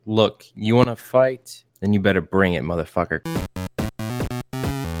Look, you want to fight? Then you better bring it, motherfucker.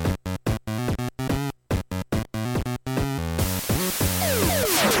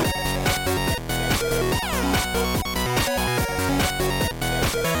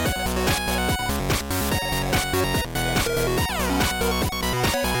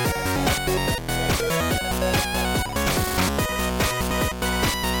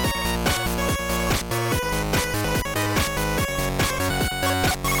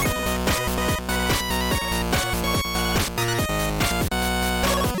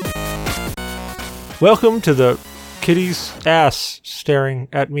 Welcome to the kitty's ass staring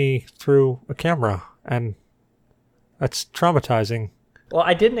at me through a camera, and that's traumatizing. Well,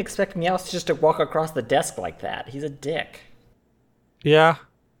 I didn't expect Meowth just to walk across the desk like that. He's a dick. Yeah.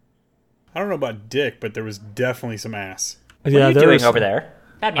 I don't know about dick, but there was definitely some ass. What are you doing over there?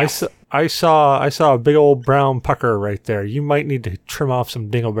 I saw a big old brown pucker right there. You might need to trim off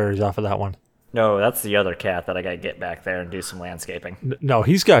some dingleberries off of that one. No, that's the other cat that I gotta get back there and do some landscaping. No,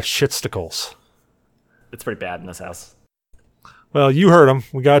 he's got shitsticles. It's pretty bad in this house. Well, you heard him.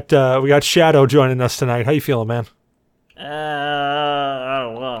 We got Shadow joining us tonight. How you feeling, man? I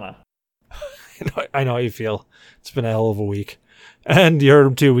don't wanna. I know how you feel. It's been a hell of a week. And you heard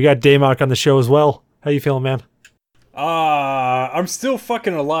him too. We got Damok on the show as well. How you feeling, man? I'm still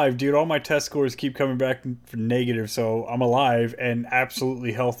fucking alive, dude. All my test scores keep coming back for negative, so I'm alive and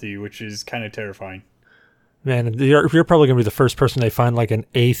absolutely healthy, which is kind of terrifying. Man, you're probably going to be the first person they find like an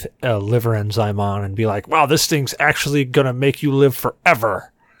 8th liver enzyme on and be like, wow, this thing's actually going to make you live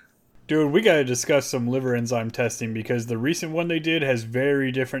forever. Dude, we got to discuss some liver enzyme testing because the recent one they did has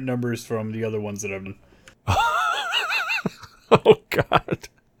very different numbers from the other ones that I've done. Oh, God.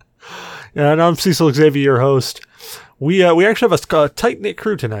 Yeah, and I'm Cecil Xavier, your host. We actually have a tight-knit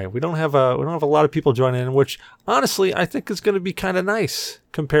crew tonight. We don't have a lot of people joining in, which honestly I think is going to be kind of nice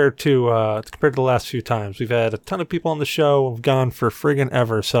compared to the last few times. We've had a ton of people on the show. We've gone for friggin'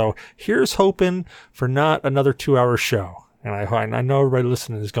 ever. So here's hoping for not another 2-hour show. And I know everybody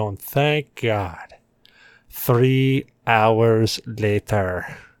listening is going, thank God. 3 hours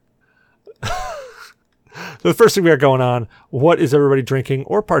later. So the first thing we got going on, what is everybody drinking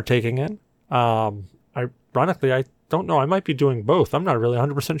or partaking in? Ironically, I don't know. I might be doing both. I'm not really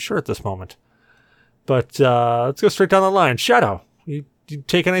 100% sure at this moment. But let's go straight down the line. Shadow, you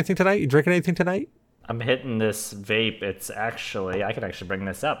taking anything tonight? You drinking anything tonight? I'm hitting this vape. I can actually bring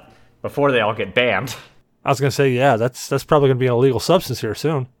this up before they all get banned. I was going to say, yeah, that's probably going to be an illegal substance here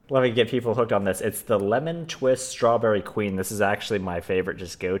soon. Let me get people hooked on this. It's the Lemon Twist Strawberry Queen. This is actually my favorite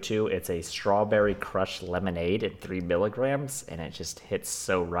just go-to. It's a strawberry crushed lemonade at 3 milligrams, and it just hits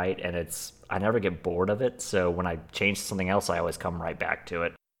so right, and I never get bored of it, so when I change to something else, I always come right back to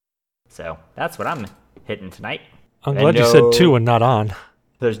it. So that's what I'm hitting tonight. I'm glad you said 2 and not on.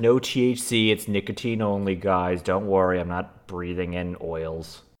 There's no THC. It's nicotine only, guys. Don't worry. I'm not breathing in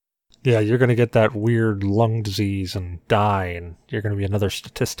oils. Yeah, you're going to get that weird lung disease and die, and you're going to be another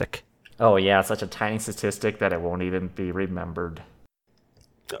statistic. Oh, yeah, it's such a tiny statistic that it won't even be remembered.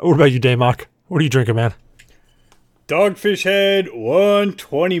 What about you, Damok? What are you drinking, man? Dogfish Head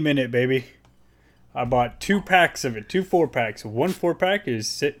 120-minute, baby. I bought 2 packs of it, 2 4-packs. 1 4-pack is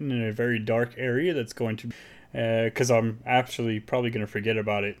sitting in a very dark area that's going to, because I'm actually probably going to forget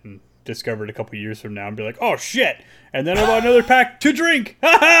about it and discover it a couple years from now and be like, oh shit! And then I bought another pack to drink.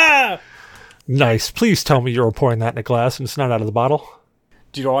 Ha ha! Nice. Please tell me you're pouring that in a glass and it's not out of the bottle.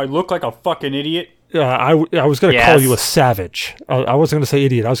 Do I look like a fucking idiot? I was going to call you a savage. I wasn't going to say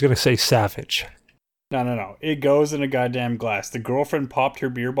idiot. I was going to say savage. No. It goes in a goddamn glass. The girlfriend popped her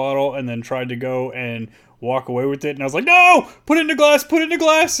beer bottle and then tried to go and walk away with it. And I was like, no! Put it in a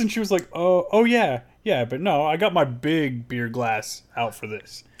glass! And she was like, oh yeah. Yeah, but no, I got my big beer glass out for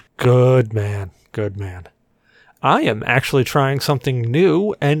this. Good man. I am actually trying something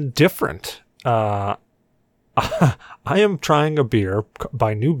new and different. I am trying a beer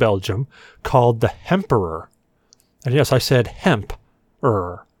by New Belgium called the Hemperor. And yes, I said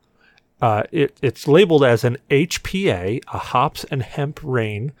hemp-er. It's labeled as an HPA, a hops and hemp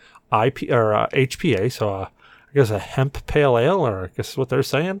rain HPA, so I guess a hemp pale ale, or I guess what they're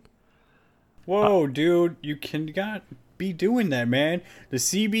saying. Whoa, dude, you cannot be doing that, man. The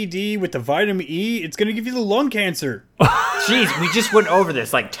CBD with the vitamin E, it's going to give you the lung cancer. Jeez, we just went over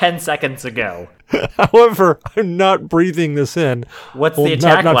this like 10 seconds ago. However, I'm not breathing this in. What's the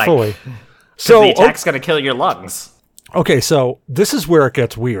attack not like? Fully. So the attack's going to kill your lungs. Okay, so this is where it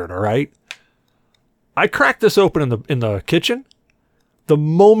gets weird, all right? I cracked this open in the kitchen. The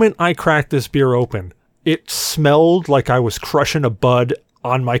moment I cracked this beer open, it smelled like I was crushing a bud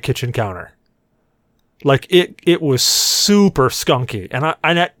on my kitchen counter. Like it was super skunky.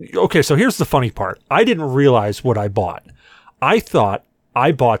 Okay, so here's the funny part. I didn't realize what I bought. I thought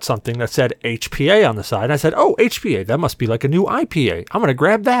I bought something that said HPA on the side. And I said, oh, HPA, that must be like a new IPA. I'm going to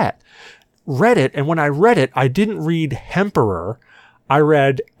grab that. Read it, and when I read it, I didn't read Hemperor. I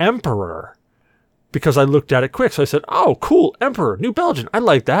read Emperor because I looked at it quick. So I said, oh, cool, Emperor, New Belgian. I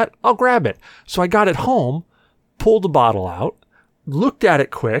like that. I'll grab it. So I got it home, pulled the bottle out, looked at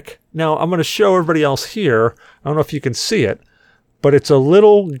it quick. Now, I'm going to show everybody else here. I don't know if you can see it, but it's a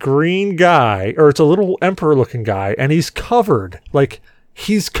little green guy, or it's a little Emperor-looking guy, and he's covered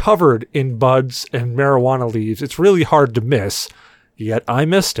in buds and marijuana leaves. It's really hard to miss, yet I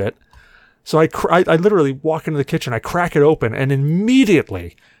missed it. So I literally walk into the kitchen, I crack it open, and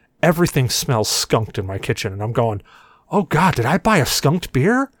immediately everything smells skunked in my kitchen. And I'm going, oh God, did I buy a skunked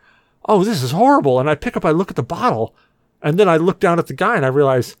beer? Oh, this is horrible. And I look at the bottle, and then I look down at the guy and I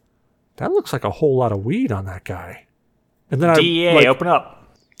realize that looks like a whole lot of weed on that guy. And then DEA, open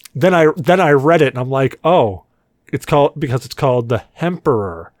up. Then I read it and I'm like, oh, it's called the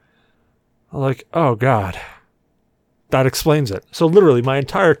Hemperor. I'm like, oh God. That explains it. So literally, my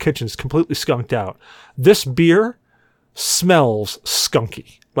entire kitchen's completely skunked out. This beer smells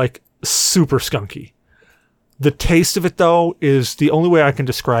skunky, like super skunky. The taste of it, though, is the only way I can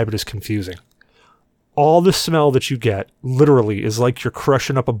describe it is confusing. All the smell that you get, literally, is like you're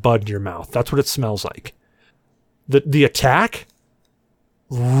crushing up a bud in your mouth. That's what it smells like. The attack,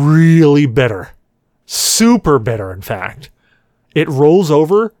 really bitter. Super bitter, in fact. It rolls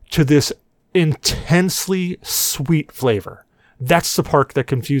over to this intensely sweet flavor. That's the part that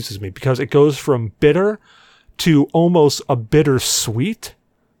confuses me, because it goes from bitter to almost a bitter sweet.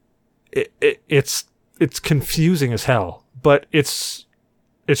 It's confusing as hell, but it's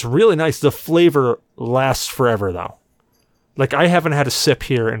really nice. The flavor lasts forever, though. Like, I haven't had a sip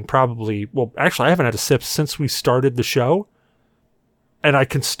here in I haven't had a sip since we started the show, and I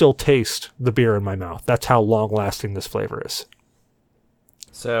can still taste the beer in my mouth. That's how long lasting this flavor is.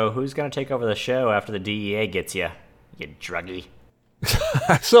 So who's going to take over the show after the DEA gets you druggie?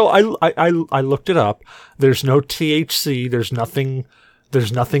 So I looked it up. There's no THC. There's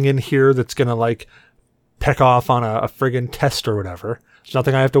nothing in here that's going to like peck off on a friggin' test or whatever. There's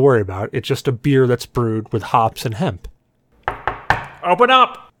nothing I have to worry about. It's just a beer that's brewed with hops and hemp. Open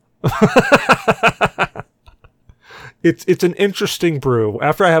up! It's an interesting brew.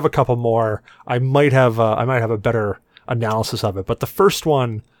 After I have a couple more, I might have a better analysis of it. But the first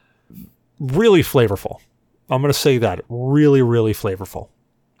one, really flavorful. I'm going to say that. Really, really flavorful.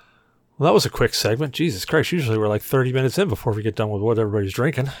 Well, that was a quick segment. Jesus Christ. Usually we're like 30 minutes in before we get done with what everybody's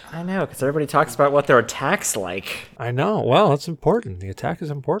drinking. I know, because everybody talks about what their attack's like. I know. Well, that's important. The attack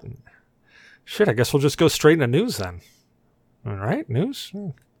is important. Shit, I guess we'll just go straight into news then. All right, news?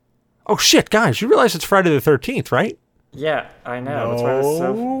 Oh, shit, guys. You realize it's Friday the 13th, right? Yeah, I know. That's why it's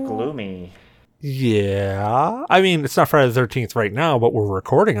so gloomy. Yeah. I mean, it's not Friday the 13th right now, but we're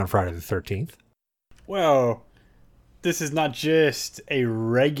recording on Friday the 13th. Well, this is not just a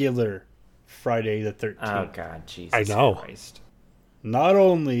regular Friday the 13th. Oh, God, Jesus I know. Christ. Not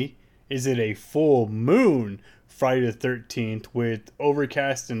only is it a full moon Friday the 13th with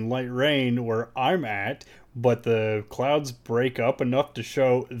overcast and light rain where I'm at, but the clouds break up enough to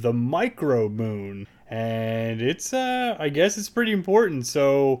show the micro moon. And it's, I guess it's pretty important.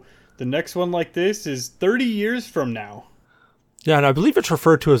 So the next one like this is 30 years from now. Yeah, and I believe it's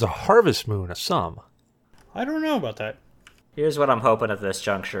referred to as a harvest moon of some. I don't know about that. Here's what I'm hoping at this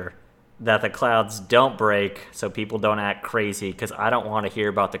juncture. That the clouds don't break so people don't act crazy, because I don't want to hear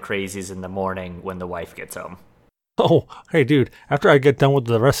about the crazies in the morning when the wife gets home. Oh, hey, dude, after I get done with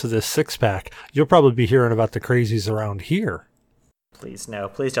the rest of this six-pack, you'll probably be hearing about the crazies around here. Please, no.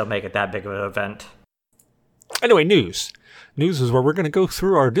 Please don't make it that big of an event. Anyway, news. News is where we're going to go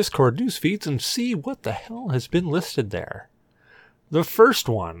through our Discord news feeds and see what the hell has been listed there. The first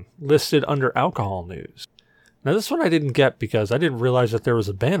one listed under alcohol news. Now, this one I didn't get because I didn't realize that there was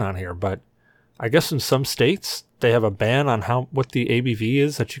a ban on here, but I guess in some states they have a ban on what the ABV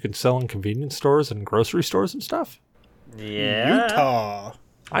is that you can sell in convenience stores and grocery stores and stuff. Yeah. Utah.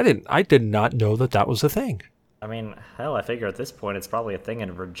 I did not know that was a thing. I mean, hell, I figure at this point it's probably a thing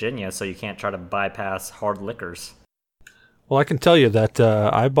in Virginia, so you can't try to bypass hard liquors. Well, I can tell you that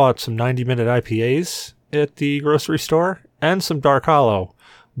I bought some 90-minute IPAs at the grocery store and some Dark Hollow.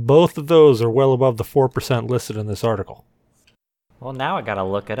 Both of those are well above the 4% listed in this article. Well, now I gotta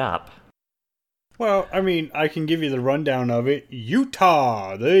look it up. Well, I mean, I can give you the rundown of it.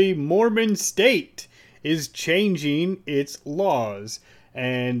 Utah, the Mormon state, is changing its laws.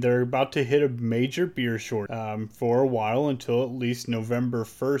 And they're about to hit a major beer shortage for a while, until at least November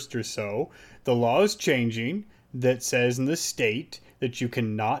 1st or so. the law is changing that says in the state that you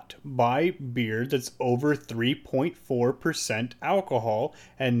cannot buy beer that's over 3.4% alcohol,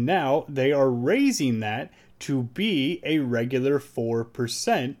 and now they are raising that to be a regular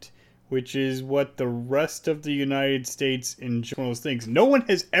 4%, which is what the rest of the United States enjoys. Things. No one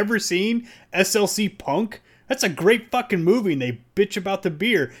has ever seen SLC Punk. That's a great fucking movie, and they bitch about the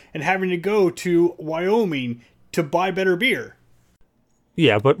beer and having to go to Wyoming to buy better beer.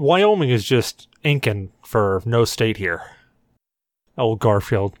 Yeah, but Wyoming is just inking for no state here. Oh,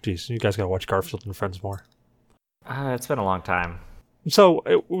 Garfield. Jeez, you guys gotta watch Garfield and Friends more. It's been a long time. So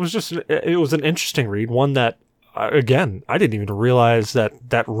it was an interesting read, one that, again, I didn't even realize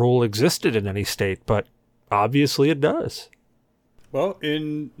that rule existed in any state, but obviously it does. Well,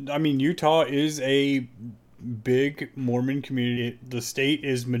 Utah is a big Mormon community. The state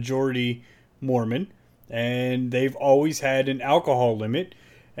is majority Mormon, and they've always had an alcohol limit.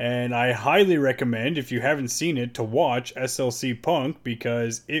 And I highly recommend, if you haven't seen it, to watch SLC Punk,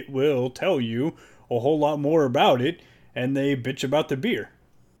 because it will tell you a whole lot more about it, and they bitch about the beer.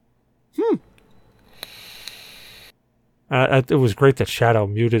 It was great that Shadow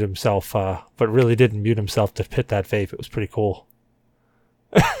muted himself, but really didn't mute himself to pit that vape. It was pretty cool.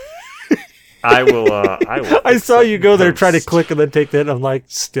 I will. I saw you go there, try to click, and then take that. I'm like,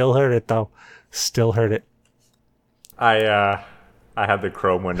 still heard it though. Still heard it. I had the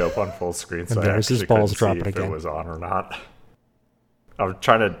Chrome window up on full screen, so and I actually his balls couldn't see dropping if again. it was on or not. I'm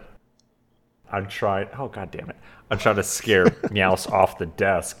trying. Oh, god damn it! I'm trying to scare Meowth off the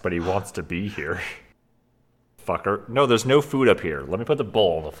desk, but he wants to be here. Fucker! No, there's no food up here. Let me put the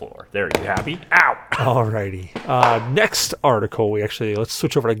bowl on the floor. There, you happy? Ow! Alrighty. Next article, let's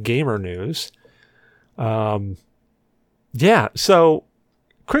switch over to gamer news. Yeah. So.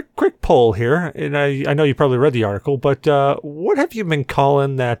 Quick poll here, and I know you probably read the article, but what have you been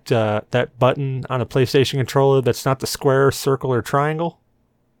calling that button on a PlayStation controller that's not the square, circle, or triangle?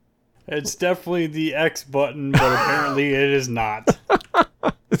 It's definitely the X button, but apparently it is not.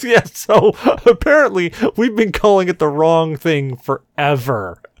 Yeah, so apparently we've been calling it the wrong thing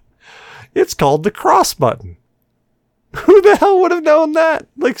forever. It's called the cross button. Who the hell would have known that?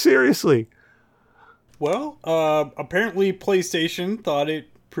 Like, seriously. Well, apparently PlayStation thought it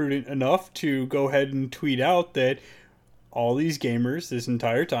prudent enough to go ahead and tweet out that all these gamers this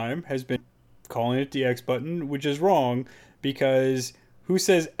entire time has been calling it the X button, which is wrong, because who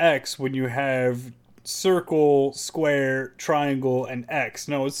says X when you have circle, square, triangle, and X?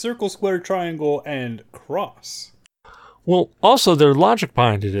 No, it's circle, square, triangle, and cross. Well, also their logic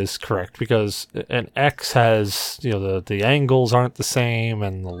behind it is correct, because an X has, the angles aren't the same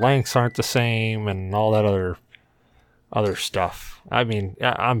and the lengths aren't the same and all that other stuff. I mean,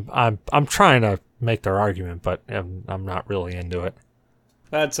 I'm trying to make their argument, but I'm not really into it.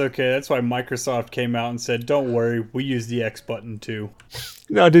 That's okay. That's why Microsoft came out and said, "Don't worry, we use the X button too."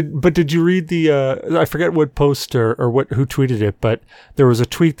 No, did you read the? I forget what post or who tweeted it, but there was a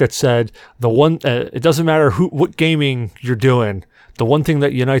tweet that said it doesn't matter what gaming you're doing. The one thing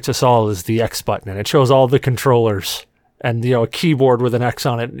that unites us all is the X button, and it shows all the controllers and a keyboard with an X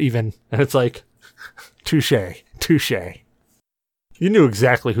on it, even, and it's like, touche. You knew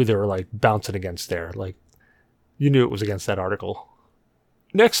exactly who they were like bouncing against there. Like, you knew it was against that article.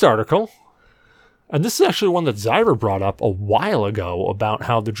 Next article, and this is actually one that Zyber brought up a while ago about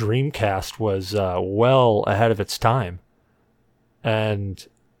how the Dreamcast was well ahead of its time, and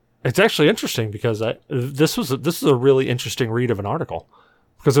it's actually interesting because this is a really interesting read of an article,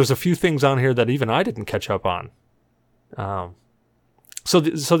 because there's a few things on here that even I didn't catch up on. So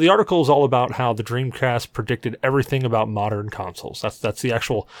the article is all about how the Dreamcast predicted everything about modern consoles. That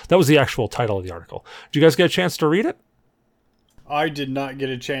was the actual title of the article. Did you guys get a chance to read it? I did not get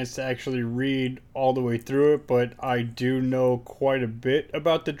a chance to actually read all the way through it, but I do know quite a bit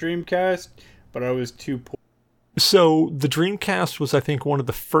about the Dreamcast, but I was too poor. So the Dreamcast was, I think, one of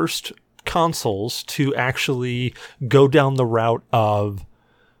the first consoles to actually go down the route of,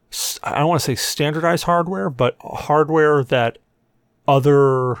 I don't want to say standardized hardware, but hardware that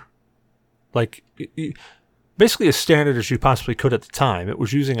other, like, basically as standard as you possibly could at the time. It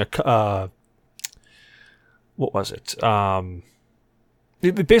was using what was it?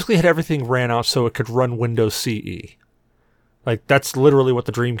 It basically had everything ran out so it could run Windows CE. Like, that's literally what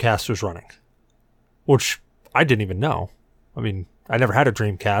the Dreamcast was running, which I didn't even know. I mean, I never had a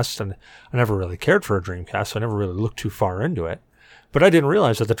Dreamcast, and I never really cared for a Dreamcast, so I never really looked too far into it. But I didn't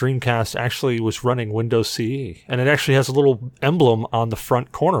realize that the Dreamcast actually was running Windows CE. And it actually has a little emblem on the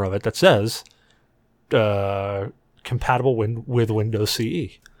front corner of it that says compatible with Windows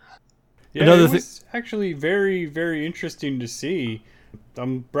CE. Yeah, it was actually very, very interesting to see.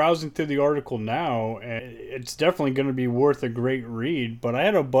 I'm browsing through the article now, and it's definitely going to be worth a great read. But I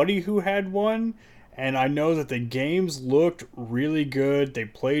had a buddy who had one, and I know that the games looked really good. They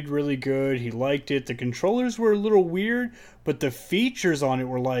played really good. He liked it. The controllers were a little weird, but the features on it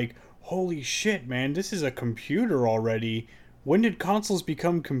were like, holy shit, man, this is a computer already. When did consoles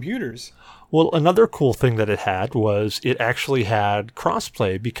become computers? Well, another cool thing that it had was it actually had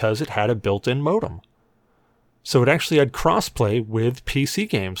crossplay because it had a built-in modem. So it actually had crossplay with PC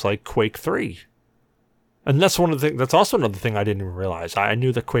games like Quake 3. And that's one of the things. That's also another thing I didn't even realize. I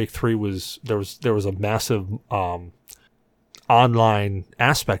knew that Quake 3 was there was a massive online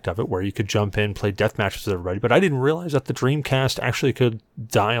aspect of it where you could jump in, play death matches with everybody, but I didn't realize that the Dreamcast actually could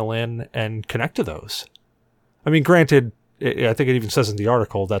dial in and connect to those. I mean, granted, I think it even says in the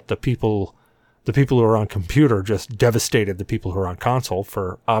article that the people who are on computer just devastated the people who are on console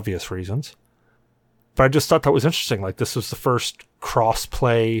for obvious reasons. But I just thought that was interesting. Like, this was the first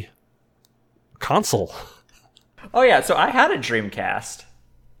cross-play console. Oh yeah, so I had a Dreamcast,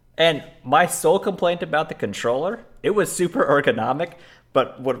 and my sole complaint about the controller, it was super ergonomic,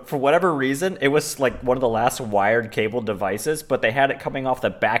 but for whatever reason, it was like one of the last wired cable devices, but they had it coming off the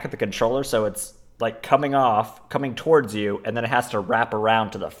back of the controller, so it's like coming towards you, and then it has to wrap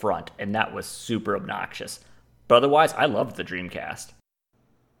around to the front, and that was super obnoxious. But otherwise, I loved the Dreamcast.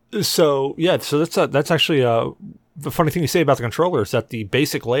 So that's actually the funny thing you say about the controller is that the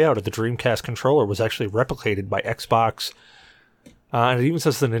basic layout of the Dreamcast controller was actually replicated by Xbox, and it even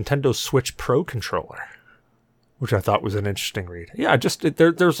says the Nintendo Switch Pro controller, which I thought was an interesting read. Yeah,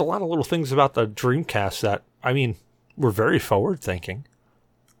 there's a lot of little things about the Dreamcast that, I mean, were very forward-thinking.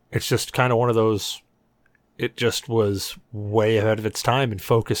 It's just kind of one of those, it just was way ahead of its time and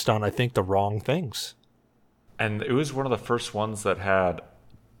focused on, I think, the wrong things. And it was one of the first ones that had,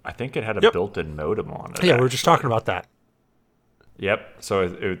 I think it had a built-in modem on it. Yeah, we were just talking about that. Yep.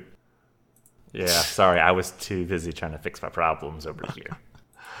 So yeah, sorry, I was too busy trying to fix my problems over here.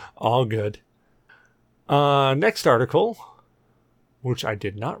 All good. Next article, which I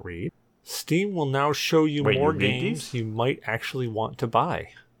did not read. Steam will now show you more games you might actually want to buy.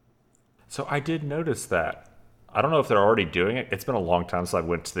 So I did notice that. I don't know if they're already doing it. It's been a long time since I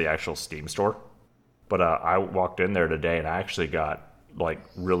went to the actual Steam store. But I walked in there today and I actually got like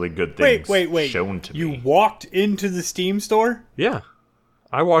really good things shown to me. You walked into the Steam store? Yeah.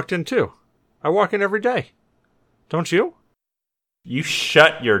 I walked in too. I walk in every day. Don't you? You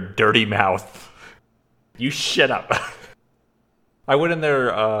shut your dirty mouth. You shut up. I went in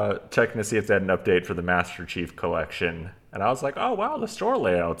there checking to see if they had an update for the Master Chief Collection. And I was like, oh, wow, the store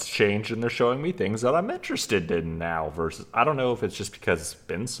layout's changed and they're showing me things that I'm interested in now versus, I don't know if it's just because it's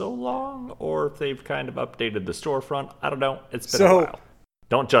been so long or if they've kind of updated the storefront. I don't know. It's been a while.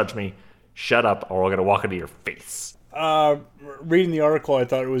 Don't judge me. Shut up or I'm going to walk into your face. Reading the article, I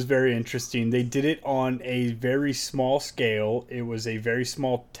thought it was very interesting. They did it on a very small scale. It was a very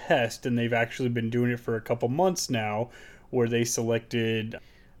small test, and they've actually been doing it for a couple months now, where they selected,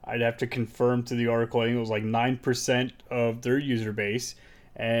 I'd have to confirm to the article, I think it was like 9% of their user base,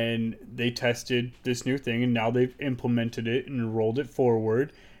 and they tested this new thing, and now they've implemented it and rolled it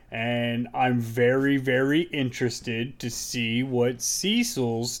forward. And I'm very, very interested to see what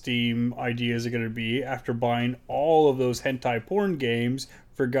Cecil's Steam ideas are going to be after buying all of those hentai porn games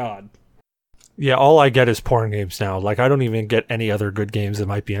for God. Yeah, all I get is porn games now. Like, I don't even get any other good games that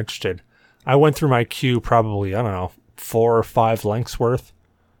might be interested. I went through my queue probably, I don't know, 4 or 5 lengths worth,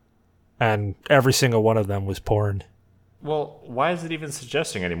 and every single one of them was porn. Well, why is it even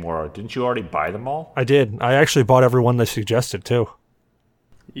suggesting anymore? Didn't you already buy them all? I did. I actually bought every one they suggested, too.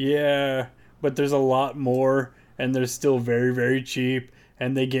 Yeah, but there's a lot more, and they're still very, very cheap,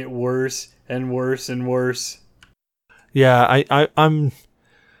 and they get worse and worse and worse. Yeah, I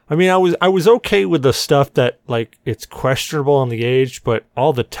was okay with the stuff that, like, it's questionable on the age, but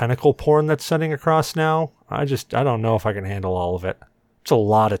all the tentacle porn that's sending across now, I don't know if I can handle all of it. It's a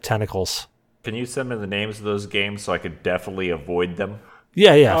lot of tentacles. Can you send me the names of those games so I could definitely avoid them?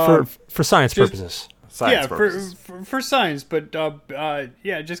 Yeah, for science purposes. For science, but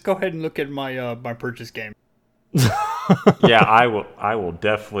just go ahead and look at my my purchase game. Yeah, I will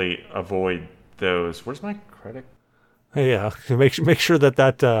definitely avoid those. Where's my credit? Yeah, make sure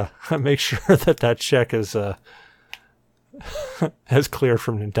that check is has cleared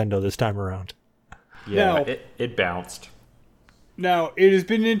from Nintendo this time around. Yeah, it bounced. Now, it has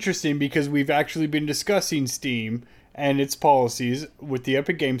been interesting because we've actually been discussing Steam and its policies with the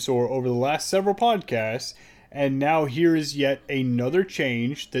Epic Game Store over the last several podcasts, and now here is yet another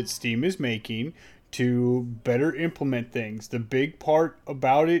change that Steam is making to better implement things. The big part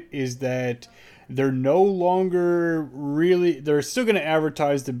about it is that they're no longer really, they're still going to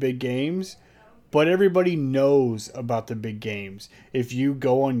advertise the big games, but everybody knows about the big games. If you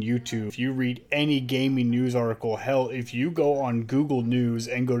go on YouTube, if you read any gaming news article, hell, if you go on Google News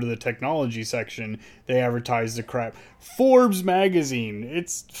and go to the technology section, they advertise the crap. Forbes magazine,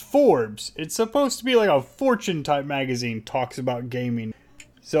 it's Forbes. It's supposed to be like a Fortune type magazine, talks about gaming.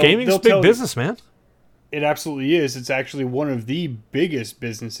 So Gaming's big business, man. It absolutely is. It's actually one of the biggest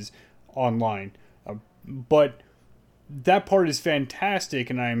businesses online. But that part is fantastic,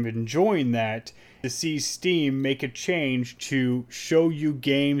 and I'm enjoying that, to see Steam make a change to show you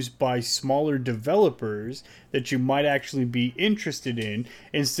games by smaller developers that you might actually be interested in,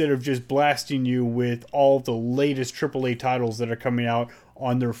 instead of just blasting you with all the latest AAA titles that are coming out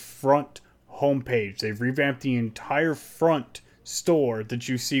on their front homepage. They've revamped the entire front store that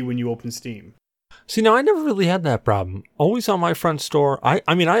you see when you open Steam. See, now I never really had that problem. Always on my front store.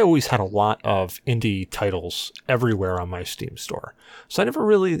 I mean, I always had a lot of indie titles everywhere on my Steam store. So I never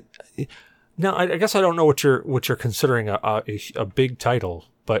really. Now, I guess I don't know what you're considering a big title,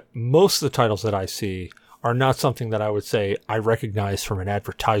 but most of the titles that I see are not something that I would say I recognize from an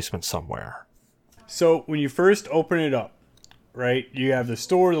advertisement somewhere. So when you first open it up, right, you have the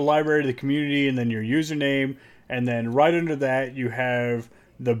store, the library, the community, and then your username, and then right under that you have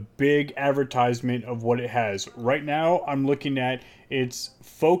the big advertisement of what it has. Right now, I'm looking at its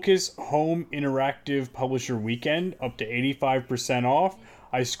Focus Home Interactive Publisher Weekend, up to 85% off.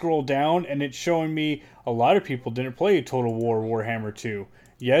 I scroll down and it's showing me a lot of people didn't play Total War Warhammer 2.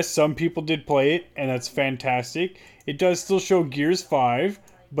 Yes, some people did play it, and that's fantastic. It does still show Gears 5,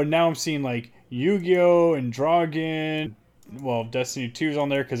 but now I'm seeing like Yu-Gi-Oh! And Dragon. Well, Destiny 2 is on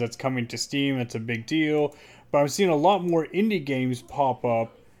there because that's coming to Steam. That's a big deal. But I'm seeing a lot more indie games pop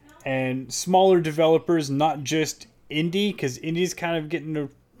up, and smaller developers, not just indie, because indie's kind of getting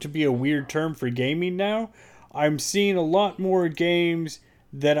to be a weird term for gaming now. I'm seeing a lot more games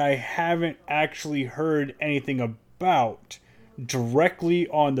that I haven't actually heard anything about directly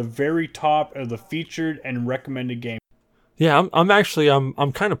on the very top of the featured and recommended game. Yeah,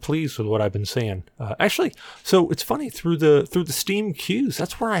 I'm kind of pleased with what I've been seeing. Actually, so it's funny, through the Steam queues,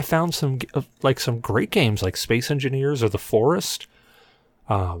 that's where I found some great games like Space Engineers or The Forest.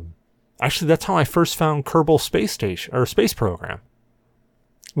 Actually, that's how I first found Kerbal Space Station or Space Program.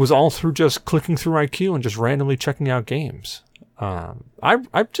 It was all through just clicking through my queue and just randomly checking out games.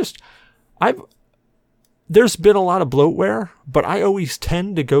 There's been a lot of bloatware, but I always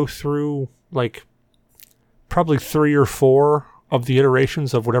tend to go through like probably 3 or 4 of the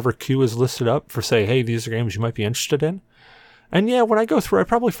iterations of whatever queue is listed up for, say, hey, these are games you might be interested in. And yeah, when I go through, I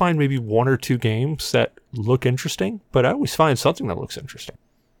probably find maybe 1 or 2 games that look interesting, but I always find something that looks interesting.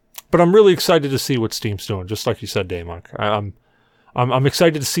 But I'm really excited to see what Steam's doing, just like you said, Damok. I'm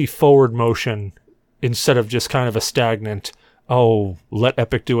excited to see forward motion instead of just kind of a stagnant, oh, let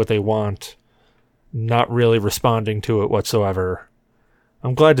Epic do what they want, not really responding to it whatsoever.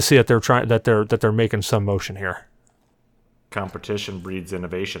 I'm glad to see that they're making some motion here. Competition breeds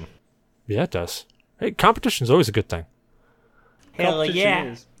innovation. Yeah, it does. Hey, competition's always a good thing. Hell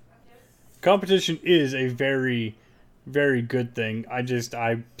yeah. Competition is a very, very good thing.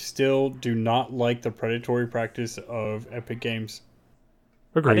 I still do not like the predatory practice of Epic Games.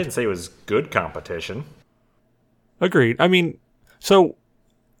 Agreed. I didn't say it was good competition. Agreed. I mean, so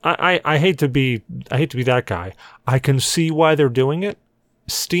I hate to be that guy. I can see why they're doing it.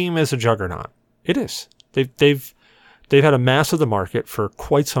 Steam is a juggernaut. It is. They've had a mass of the market for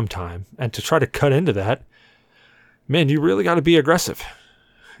quite some time, and to try to cut into that, man, you really got to be aggressive.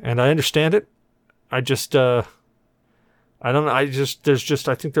 And I understand it. I just I don't know. I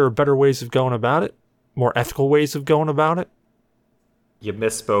think there are better ways of going about it, more ethical ways of going about it. You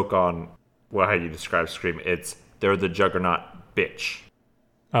misspoke on how you describe Scream. They're the juggernaut bitch.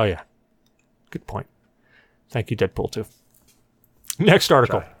 Oh yeah, good point. Thank you, Deadpool 2. Next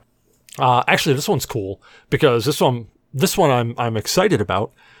article. Actually, this one's cool because this one I'm excited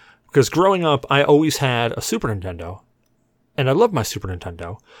about, because growing up I always had a Super Nintendo, and I love my Super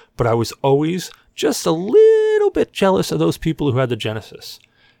Nintendo, but I was always just a little bit jealous of those people who had the Genesis.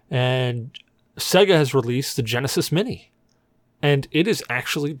 And Sega has released the Genesis Mini, and it is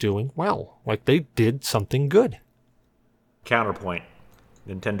actually doing well. Like, they did something good. Counterpoint.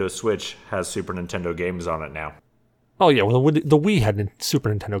 Nintendo Switch has Super Nintendo games on it now. Oh yeah, well the Wii had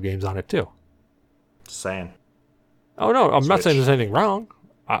Super Nintendo games on it too. Just saying. Oh no, I'm not Switch. saying there's anything wrong.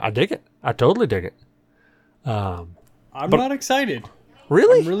 I dig it. I totally dig it. I'm not excited.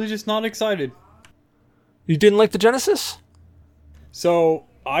 Really? I'm really just not excited. You didn't like the Genesis? So,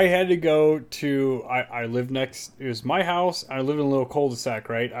 I had to go to, I lived next, it was my house. I lived in a little cul-de-sac,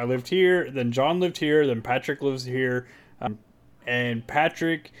 right? I lived here, then John lived here, then Patrick lives here. And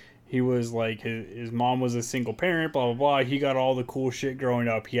Patrick, he was like, his mom was a single parent, blah, blah, blah. He got all the cool shit growing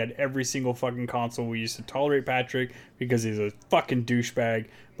up. He had every single fucking console. We used to tolerate Patrick because he's a fucking douchebag.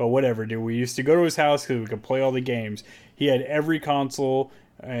 But whatever, dude. We used to go to his house because we could play all the games. He had every console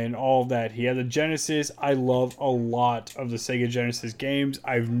and all of that. He had the Genesis. I love a lot of the Sega Genesis games.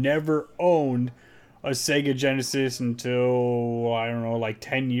 I've never owned a Sega Genesis until, I don't know, like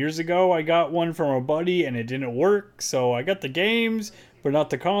 10 years ago. I got one from a buddy and it didn't work. So I got the games, but not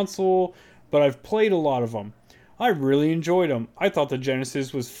the console. But I've played a lot of them. I really enjoyed them. I thought the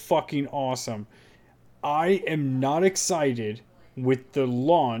Genesis was fucking awesome. I am not excited with the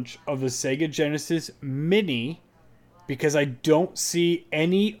launch of the Sega Genesis Mini because I don't see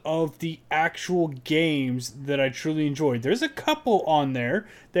any of the actual games that I truly enjoyed. There's a couple on there.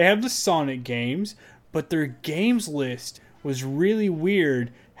 They have the Sonic games, but their games list was really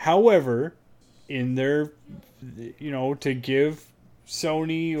weird. However, in their, to give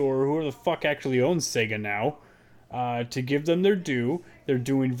Sony or whoever the fuck actually owns Sega now, to give them their due, they're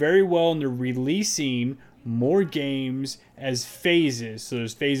doing very well and they're releasing more games as phases. So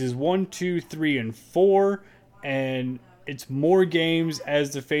there's phases 1, 2, 3, and 4. And it's more games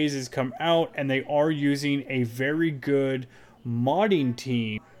as the phases come out, and they are using a very good modding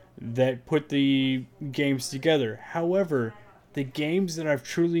team that put the games together. However, the games that I've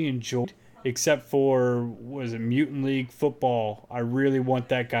truly enjoyed, except for, was it Mutant League Football? I really want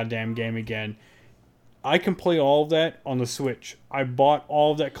that goddamn game again. I can play all of that on the Switch. I bought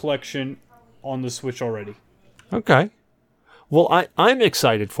all of that collection on the Switch already. Okay. Well, I'm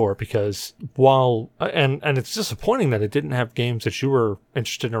excited for it because and it's disappointing that it didn't have games that you were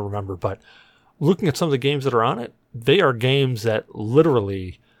interested in or remember, but looking at some of the games that are on it, they are games that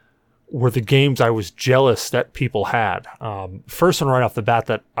literally were the games I was jealous that people had. First one right off the bat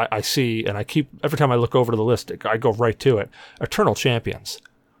that I see, and every time I look over to the list, I go right to it, Eternal Champions.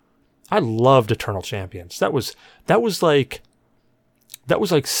 I loved Eternal Champions. That was like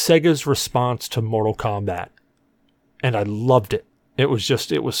Sega's response to Mortal Kombat. And I loved it. It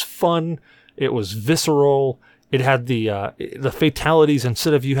was fun. It was visceral. It had the fatalities.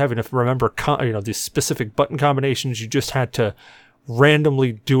 Instead of you having to remember, these specific button combinations, you just had to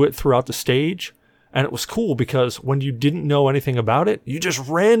randomly do it throughout the stage. And it was cool because when you didn't know anything about it, you just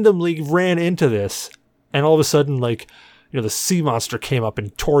randomly ran into this. And all of a sudden, the sea monster came up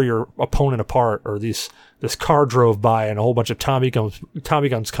and tore your opponent apart, or this car drove by and a whole bunch of Tommy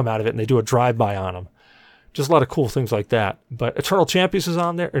guns come out of it and they do a drive-by on them. Just a lot of cool things like that. But Eternal Champions is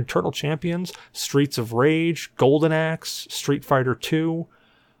on there. Eternal Champions, Streets of Rage, Golden Axe, Street Fighter 2,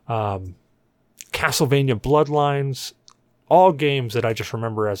 Castlevania Bloodlines, all games that I just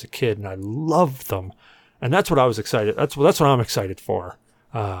remember as a kid, and I loved them. And that's what I was excited. That's what I'm excited for.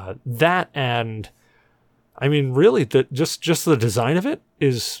 That, and I mean, really, just the design of it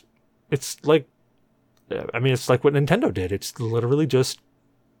it's like what Nintendo did. It's literally just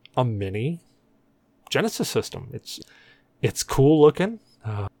a mini Genesis system. It's cool looking.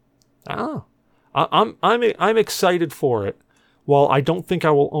 I'm excited for it. While I don't think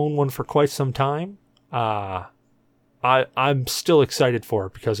I will own one for quite some time, I'm still excited for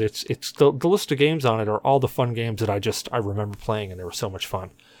it because it's the list of games on it are all the fun games that I remember playing, and they were so much fun.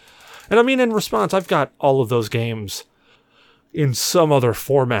 And I mean, in response, I've got all of those games in some other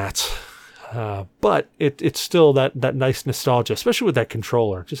formats. But it's still that nice nostalgia, especially with that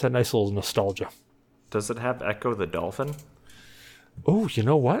controller. Just that nice little nostalgia. Does it have Echo the Dolphin? Oh, you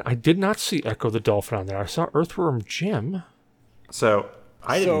know what? I did not see Echo the Dolphin on there. I saw Earthworm Jim. So,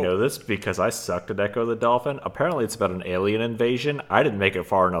 I didn't know this because I sucked at Echo the Dolphin. Apparently it's about an alien invasion. I didn't make it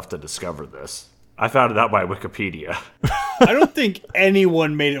far enough to discover this. I found it out by Wikipedia. I don't think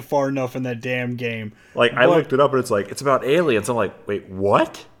anyone made it far enough in that damn game. I looked it up and it's about aliens. I'm like, wait,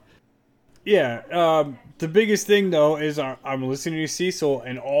 what? Yeah, the biggest thing, though, is I'm listening to Cecil,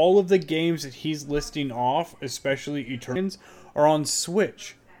 and all of the games that he's listing off, especially Eternals, are on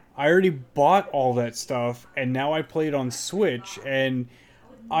Switch. I already bought all that stuff, and now I play it on Switch, and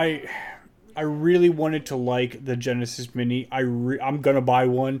I really wanted to like the Genesis Mini. I'm going to buy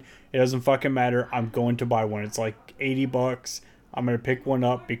one. It doesn't fucking matter. I'm going to buy one. It's like $80. I'm going to pick one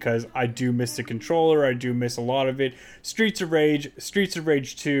up because I do miss the controller. I do miss a lot of it. Streets of Rage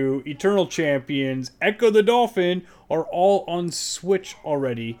 2, Eternal Champions, Echo the Dolphin are all on Switch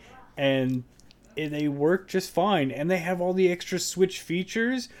already. And they work just fine. And they have all the extra Switch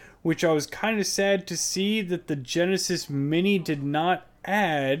features, which I was kind of sad to see that the Genesis Mini did not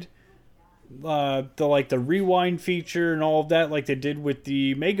add the rewind feature and all of that, like they did with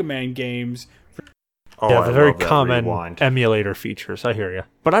the Mega Man games. Oh, Yeah, I the very love that common rewind. emulator features. I hear you.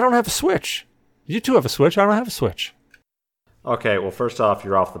 But I don't have a Switch. You two have a Switch. I don't have a Switch. Okay, well, first off,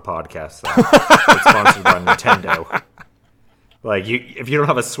 you're off the podcast. Then. It's sponsored by Nintendo. Like, if you don't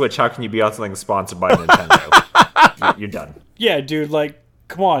have a Switch, how can you be on something sponsored by Nintendo? You're done. Yeah, dude, like,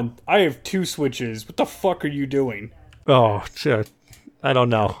 come on. I have 2 Switches. What the fuck are you doing? Oh, shit. I don't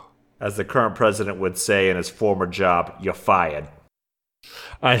know. As the current president would say in his former job, you're fired.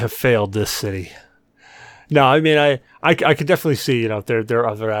 I have failed this city. No, I mean, I could definitely see, there are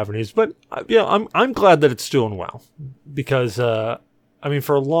other avenues, but I'm glad that it's doing well because, for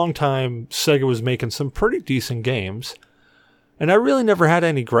a long time, Sega was making some pretty decent games, and I really never had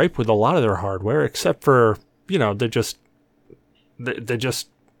any gripe with a lot of their hardware, except for, they just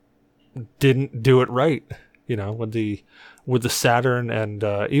didn't do it right, with the Saturn and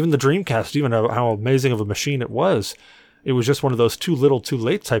even the Dreamcast, even how amazing of a machine it was just one of those too little, too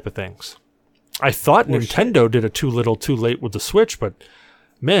late type of things. I thought Nintendo did a too little, too late with the Switch, but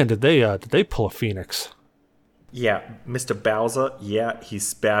man, did they pull a phoenix? Yeah, Mr. Bowser,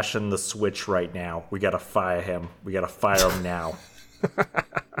 he's bashing the Switch right now. We gotta fire him. We gotta fire him now.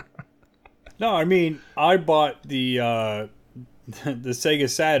 No, I mean, I bought the Sega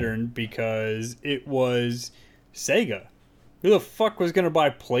Saturn because it was Sega. Who the fuck was gonna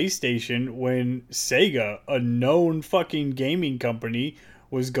buy PlayStation when Sega, a known fucking gaming company,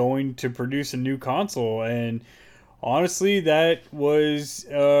 was going to produce a new console? And honestly, that was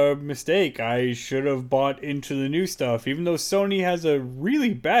a mistake. I should have bought into the new stuff, even though Sony has a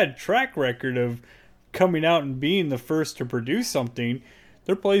really bad track record of coming out and being the first to produce something.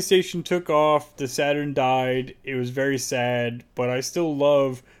 Their PlayStation took off, the Saturn died, it was very sad, but I still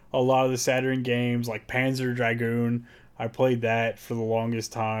love a lot of the Saturn games, like Panzer Dragoon. I played that for the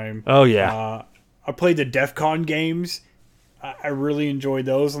longest time. Oh, yeah. I played the DEF CON games. I really enjoyed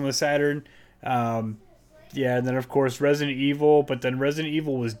those on the Saturn. And then, of course, Resident Evil. But then Resident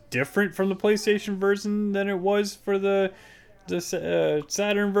Evil was different from the PlayStation version than it was for the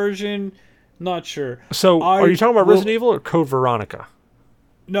Saturn version. Not sure. So, are you talking about Resident Evil or Code Veronica?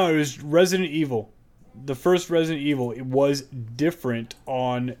 No, it was Resident Evil. The first Resident Evil, it was different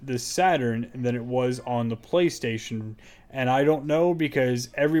on the Saturn than it was on the PlayStation. And I don't know, because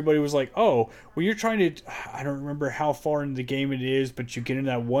everybody was like, oh, well, you're trying to... I don't remember how far into the game it is, but you get in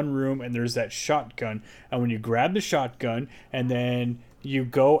that one room and there's that shotgun. And when you grab the shotgun and then you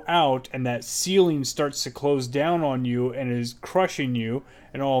go out and that ceiling starts to close down on you and is crushing you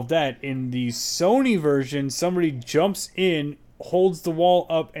and all of that. In the Sony version, somebody jumps in, holds the wall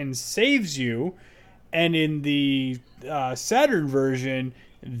up and saves you. And in the Saturn version,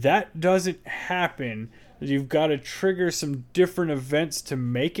 that doesn't happen. You've got to trigger some different events to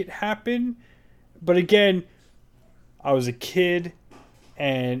make it happen. But again, I was a kid,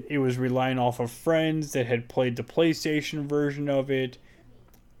 and it was relying off of friends that had played the PlayStation version of it.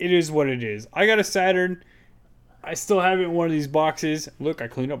 It is what it is. I got a Saturn. I still have it in one of these boxes. Look, I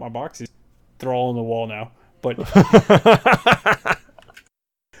cleaned up my boxes. They're all on the wall now. But...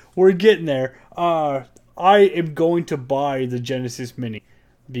 we're getting there. I am going to buy the Genesis Mini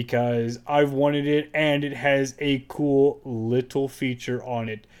because I've wanted it, and it has a cool little feature on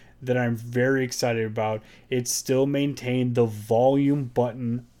it that I'm very excited about. It still maintained the volume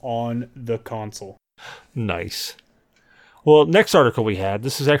button on the console. Nice. Well, next article we had,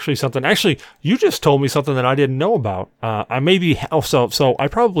 this is actually something... Actually, you just told me something that I didn't know about. I maybe... So I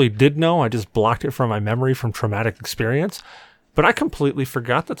probably did know. I just blocked it from my memory from traumatic experience. But I completely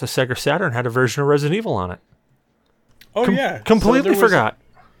forgot that the Sega Saturn had a version of Resident Evil on it. Oh, yeah. Completely forgot.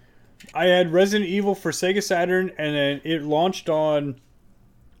 I had Resident Evil for Sega Saturn, and then it launched on...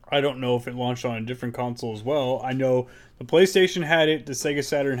 I don't know if it launched on a different console as well. I know the PlayStation had it, the Sega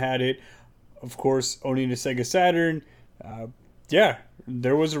Saturn had it. Of course, owning a Sega Saturn,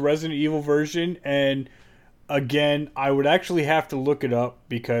 there was a Resident Evil version, and... Again, I would actually have to look it up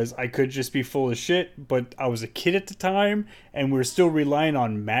because I could just be full of shit, but I was a kid at the time, and we were still relying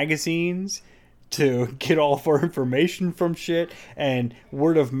on magazines to get all of our information from shit, and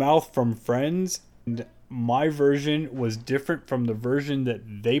word of mouth from friends. And my version was different from the version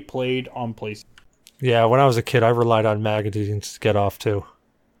that they played on PlayStation. Yeah, when I was a kid, I relied on magazines to get off, too.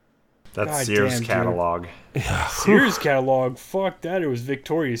 That's God Sears damn, catalog. Yeah. Sears catalog? Fuck that, it was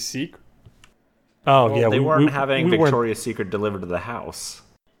Victoria's Secret. Oh, Well, yeah. they weren't having we Victoria's Secret delivered to the house.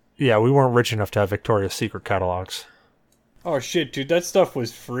 Yeah, we weren't rich enough to have Victoria's Secret catalogs. Oh shit, dude, that stuff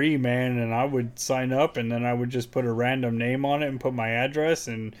was free, man, and I would sign up, and then I would just put a random name on it and put my address,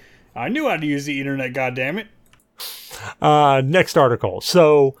 and I knew how to use the internet, goddammit. Next article.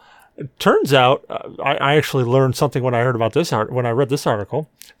 So, It turns out, I actually learned something when I heard about this when I read this article.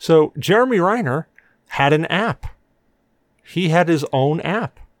 So Jeremy Renner had an app. He had his own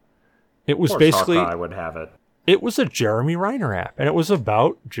app. It was basically I would have it. It was a Jeremy Renner app, and it was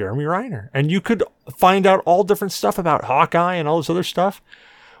about Jeremy Renner. And you could find out all different stuff about Hawkeye and all this other stuff.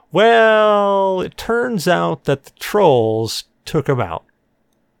 Well, it turns out that the trolls took him out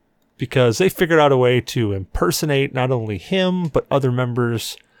because they figured out a way to impersonate not only him, but other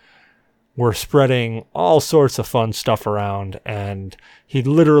members were spreading all sorts of fun stuff around. And he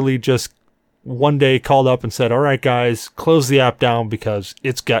literally just one day called up and said, all right, guys, close the app down because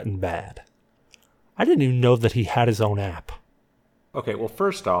it's gotten bad. I didn't even know that he had his own app. Okay, well,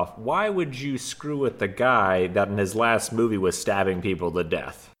 first off, why would you screw with the guy that in his last movie was stabbing people to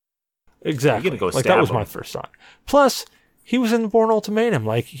death? Exactly. You're gonna go like stab that was him. my first thought. Plus, he was in the Bourne Ultimatum.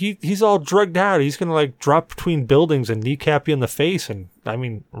 Like he's all drugged out. He's gonna like drop between buildings and kneecap you in the face. And I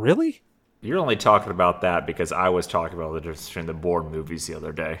mean, really? You're only talking about that because I was talking about the difference between the Bourne movies the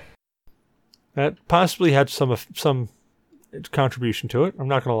other day. That possibly had some contribution to it. I'm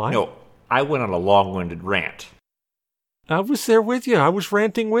not gonna lie. No, I went on a long-winded rant. I was there with you. I was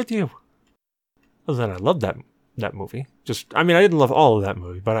ranting with you. Other than I loved that movie. I didn't love all of that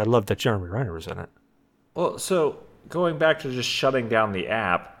movie, but I loved that Jeremy Renner was in it. Well, so going back to just shutting down the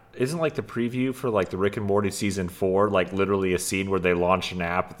app, isn't like the preview for like the Rick and Morty season 4 like literally a scene where they launch an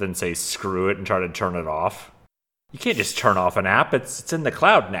app, then say screw it and try to turn it off? You can't just turn off an app. It's in the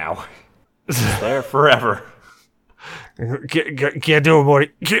cloud now. It's there forever. Can't do it,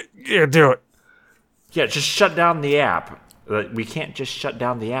 Morty. Can't do it. Yeah, just shut down the app. We can't just shut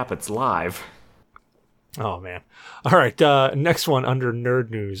down the app. It's live. Oh, man. All right, next one under Nerd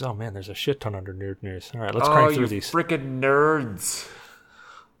News. Oh, man, there's a shit ton under Nerd News. All right, let's crank through these. Freaking nerds.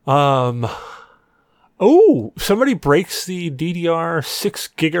 Somebody breaks the DDR 6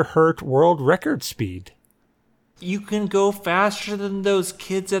 gigahertz world record speed. You can go faster than those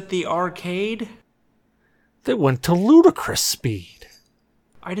kids at the arcade? They went to ludicrous speed.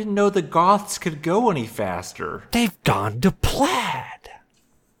 I didn't know the goths could go any faster. They've gone to plaid.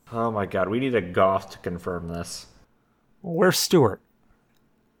 Oh my god, we need a goth to confirm this. Where's Stuart?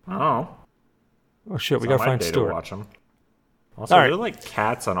 Oh. Oh shit, we gotta find Stuart. To watch them. Also, are there like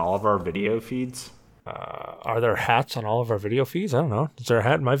cats on all of our video feeds? Are there hats on all of our video feeds? I don't know. Is there a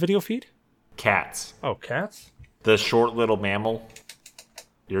hat in my video feed? Cats. Oh, cats? The short little mammal.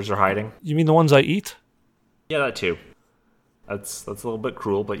 Yours are hiding. You mean the ones I eat? Yeah, that too. That's a little bit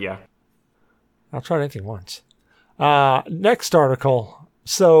cruel, but yeah. I'll try anything once. Next article.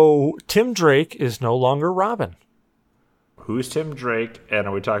 So, Tim Drake is no longer Robin. Who's Tim Drake? And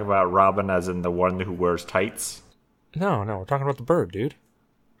are we talking about Robin as in the one who wears tights? No, we're talking about the bird, dude.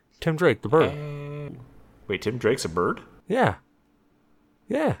 Tim Drake, the bird. Wait, Tim Drake's a bird? Yeah.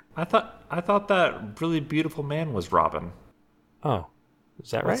 Yeah. I thought that really beautiful man was Robin. Oh.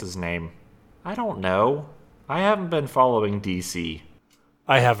 Is that right? What's his name? I don't know. I haven't been following DC.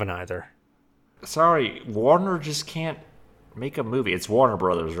 I haven't either. Sorry, Warner just can't make a movie. It's Warner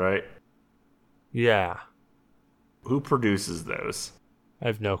Brothers, right? Yeah. Who produces those? I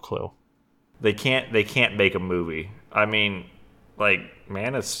have no clue. They can't make a movie. I mean, like,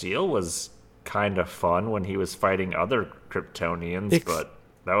 Man of Steel was kind of fun when he was fighting other Kryptonians, but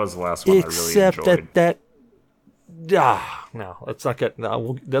that was the last one I really enjoyed. No, let's not get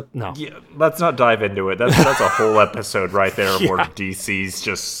no. Yeah, let's not dive into it. That's a whole episode right there where DC's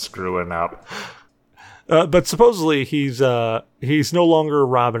just screwing up. But supposedly he's no longer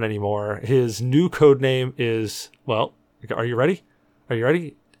Robin anymore. His new code name is, well, are you ready? Are you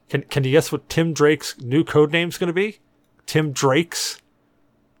ready? Can you guess what Tim Drake's new code name's going to be? Tim Drake's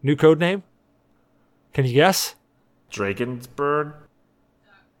new code name? Can you guess? Drakensburg?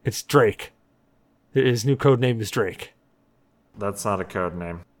 It's Drake. His new code name is Drake. That's not a code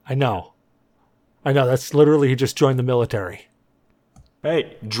name. I know. That's literally he just joined the military.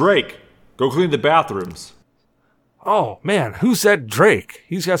 Hey, Drake, go clean the bathrooms. Oh, man, who's that Drake?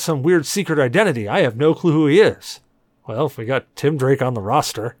 He's got some weird secret identity. I have no clue who he is. Well, if we got Tim Drake on the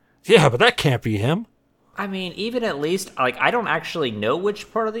roster. Yeah, but that can't be him. I mean, even at least, like, I don't actually know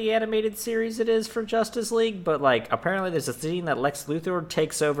which part of the animated series it is for Justice League, but, like, apparently there's a scene that Lex Luthor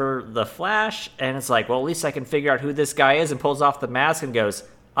takes over the Flash, and it's like, well, at least I can figure out who this guy is, and pulls off the mask and goes,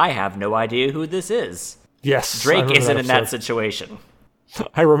 I have no idea who this is. Yes. Drake isn't in that situation.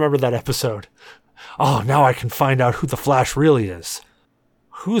 I remember that episode. Oh, now I can find out who the Flash really is.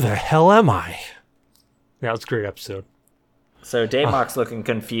 Who the hell am I? Yeah, it's a great episode. So Damok's looking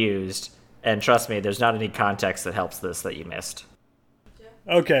confused, and trust me, there's not any context that helps this that you missed.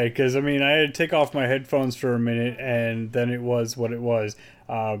 Okay, because, I mean, I had to take off my headphones for a minute, and then it was what it was.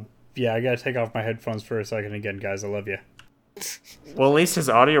 Yeah, I gotta take off my headphones for a second again, guys. I love you. Well, at least his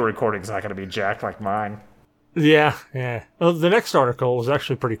audio recording's not going to be jacked like mine. Yeah. Well, the next article was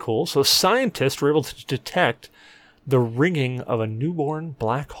actually pretty cool. So scientists were able to detect the ringing of a newborn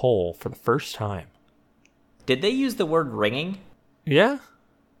black hole for the first time. Did they use the word ringing? Yeah?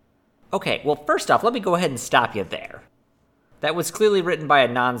 Okay, well, first off, let me go ahead and stop you there. That was clearly written by a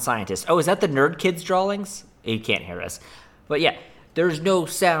non-scientist. Oh, is that the Nerd Kids drawings? You can't hear us. But yeah, there's no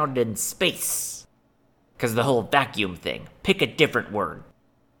sound in space. Because of the whole vacuum thing. Pick a different word.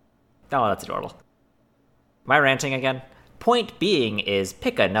 Oh, that's adorable. Am I ranting again? Point being is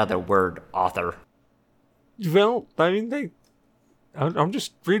pick another word, author. Well, I mean, I'm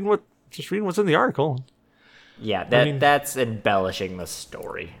just reading what's in the article. Yeah, I mean, that's embellishing the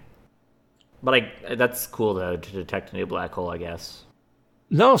story. But that's cool to detect a new black hole, I guess.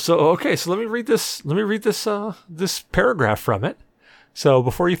 No, so let me read this paragraph from it. So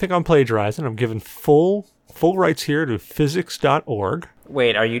before you think I'm plagiarizing, I'm giving full rights here to physics.org.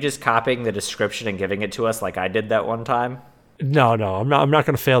 Wait, are you just copying the description and giving it to us like I did that one time? No, I'm not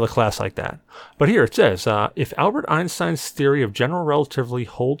going to fail the class like that. But here it says, if Albert Einstein's theory of general relativity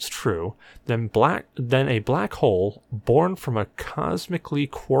holds true, then a black hole born from a cosmically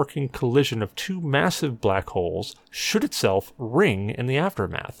quarking collision of two massive black holes should itself ring in the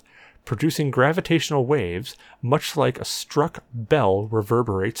aftermath, producing gravitational waves, much like a struck bell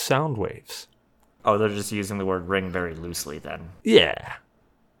reverberates sound waves. Oh, they're just using the word ring very loosely then. Yeah.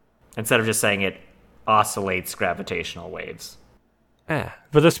 Instead of just saying it oscillates gravitational waves. But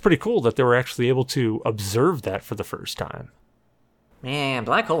that's pretty cool that they were actually able to observe that for the first time. Man,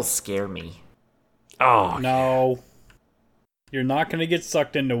 black holes scare me. Oh, No. You're not gonna get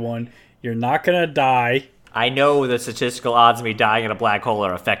sucked into one. You're not gonna die. I know the statistical odds of me dying in a black hole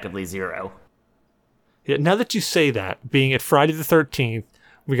are effectively zero. yeah, now that you say that, being at Friday the 13th,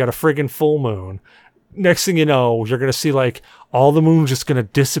 we got a friggin' full moon. Next thing you know, you're going to see, like, all the moon's just going to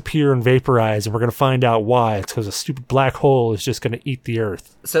disappear and vaporize, and we're going to find out why. It's because a stupid black hole is just going to eat the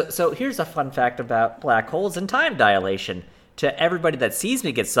Earth. So here's a fun fact about black holes and time dilation. To everybody that sees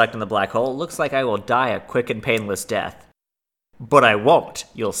me get sucked in the black hole, it looks like I will die a quick and painless death. But I won't.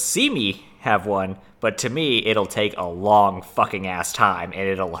 You'll see me have one, but to me, it'll take a long fucking ass time, and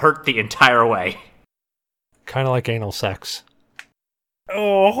it'll hurt the entire way. Kind of like anal sex.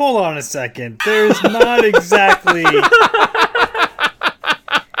 Oh, hold on a second. There's not exactly...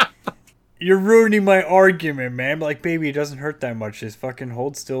 You're ruining my argument, man. Like, baby, it doesn't hurt that much. Just fucking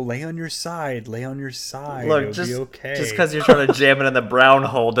hold still. Lay on your side. Lay on your side. Look, It'll be okay. just because you're trying to jam it in the brown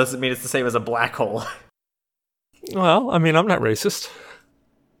hole doesn't mean it's the same as a black hole. Well, I mean, I'm not racist.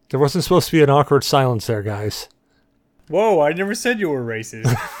 There wasn't supposed to be an awkward silence there, guys. Whoa, I never said you were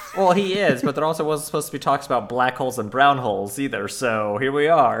racist. Well, he is, but there also wasn't supposed to be talks about black holes and brown holes either, so here we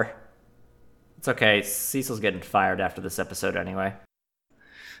are. It's okay, Cecil's getting fired after this episode anyway.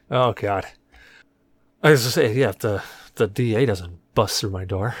 Oh, God. I was going to say, yeah, if the DA doesn't bust through my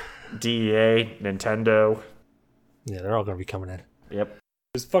door. DEA, Nintendo. Yeah, they're all going to be coming in. Yep.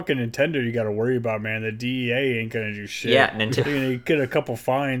 It's fucking Nintendo you gotta worry about, man. The DEA ain't gonna do shit. Yeah, Nintendo. You're gonna get a couple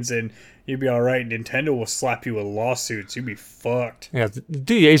fines and you'll be alright. Nintendo will slap you with lawsuits. You'll be fucked. Yeah, the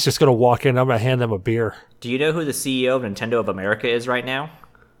DA's just going to walk in. I'm going to hand them a beer. Do you know who the CEO of Nintendo of America is right now?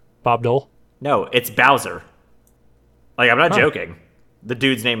 Bob Dole? No, it's Bowser. Like, I'm not Huh. joking. The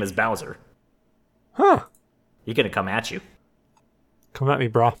dude's name is Bowser. Huh. He's gonna come at you. Come at me,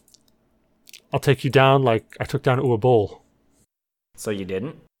 brah. I'll take you down like I took down Uwe. So you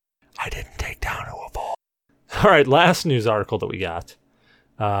didn't? I didn't take down Uwe. All right, last news article that we got.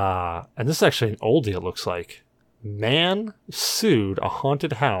 And this is actually an oldie, it looks like. Man sued a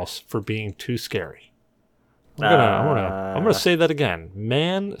haunted house for being too scary. I'm gonna say that again.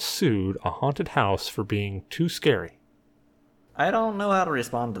 Man sued a haunted house for being too scary. I don't know how to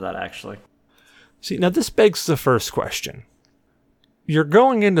respond to that, actually. See, now this begs the first question. You're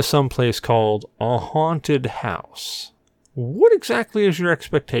going into some place called a haunted house. What exactly is your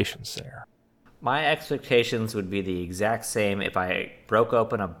expectations there? My expectations would be the exact same if I broke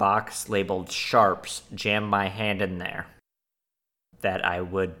open a box labeled Sharps, jammed my hand in there. That I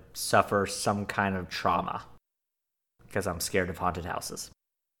would suffer some kind of trauma. Because I'm scared of haunted houses.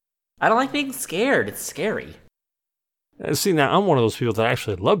 I don't like being scared. It's scary. See, now I'm one of those people that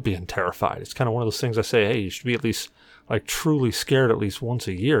actually love being terrified. It's kind of one of those things I say, hey, you should be at least like truly scared at least once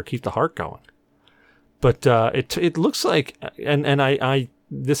a year. Keep the heart going. But it looks like, and I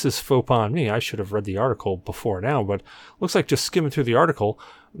this is faux pas on me. I should have read the article before now, but looks like just skimming through the article,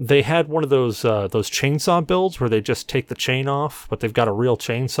 they had one of those chainsaw builds where they just take the chain off, but they've got a real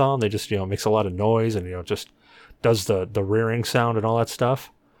chainsaw and they just makes a lot of noise and just does the rearing sound and all that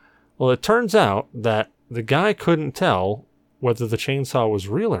stuff. Well, it turns out that the guy couldn't tell whether the chainsaw was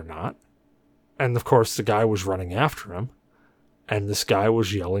real or not. And of course, the guy was running after him. And this guy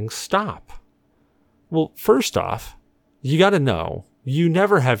was yelling, "Stop." Well, first off, you got to know, you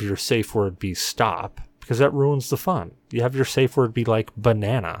never have your safe word be "stop," because that ruins the fun. You have your safe word be like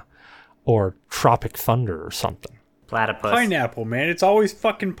 "banana" or "tropic thunder" or something. Platypus. Pineapple, man. It's always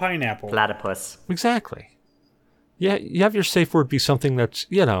fucking pineapple. Platypus. Exactly. Yeah, you have your safe word be something that's,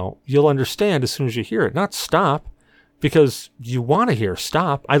 you'll understand as soon as you hear it, not "stop," because you want to hear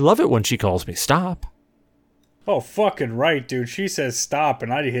 "stop." I love it when she calls me "stop." Oh, fucking right, dude. She says stop,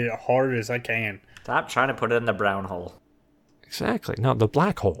 and I hit it hard as I can. Stop trying to put it in the brown hole. Exactly. No, the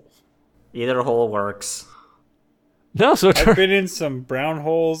black hole. Either hole works. No, so I've been in some brown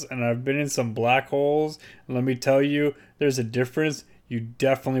holes, and I've been in some black holes. And let me tell you, there's a difference. You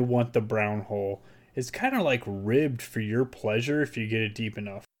definitely want the brown hole. It's kind of like ribbed for your pleasure if you get it deep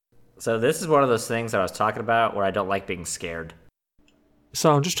enough. So this is one of those things I was talking about where I don't like being scared.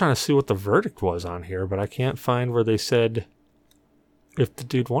 So I'm just trying to see what the verdict was on here, but I can't find where they said if the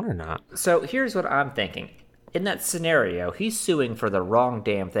dude won or not. So here's what I'm thinking. In that scenario, he's suing for the wrong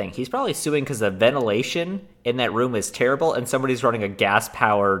damn thing. He's probably suing because the ventilation in that room is terrible and somebody's running a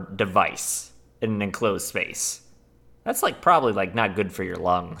gas-powered device in an enclosed space. That's probably not good for your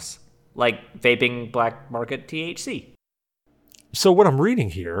lungs. Like vaping black market THC. So what I'm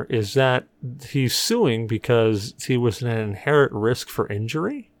reading here is that he's suing because he was an inherent risk for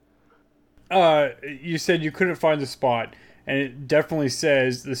injury? You said you couldn't find the spot, and it definitely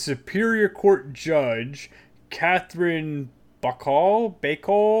says the Superior Court Judge, Catherine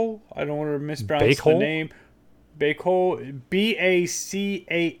Bacall, I don't want to mispronounce the name. Bacall,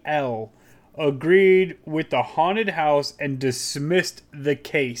 Bacal, agreed with the haunted house and dismissed the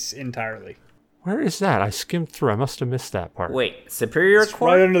case entirely. Where is that? I skimmed through. I must have missed that part. Wait, Superior It's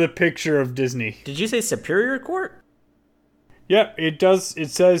Court? right under the picture of Disney. Did you say Superior Court? Yep, it does. It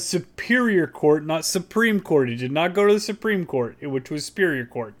says Superior Court, not Supreme Court. It did not go to the Supreme Court, which was Superior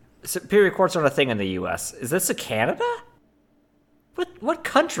Court. Superior Court's not a thing in the U.S. Is this a Canada? What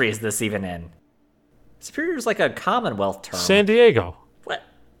country is this even in? Superior is like a Commonwealth term. San Diego. What?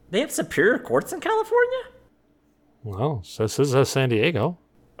 They have Superior Courts in California? Well, this is San Diego.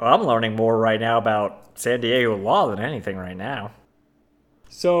 Well, I'm learning more right now about San Diego law than anything right now.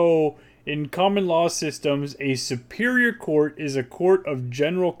 So, in common law systems, a superior court is a court of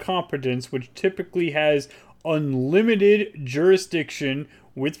general competence which typically has unlimited jurisdiction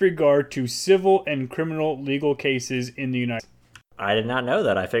with regard to civil and criminal legal cases in the United States. I did not know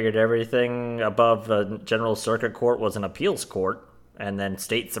that. I figured everything above the General Circuit Court was an appeals court, and then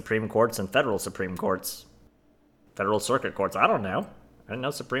state Supreme Courts and federal Supreme Courts. Federal Circuit Courts, I don't know. I didn't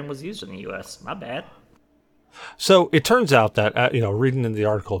know Supreme was used in the U.S. My bad. So it turns out that, reading in the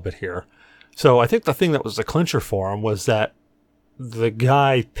article a bit here, so I think the thing that was the clincher for him was that the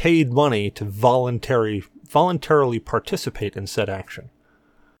guy paid money to voluntarily participate in said action.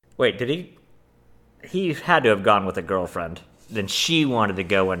 Wait, did he? He had to have gone with a girlfriend. Then she wanted to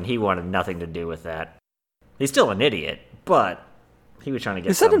go and he wanted nothing to do with that. He's still an idiot, but he was trying to get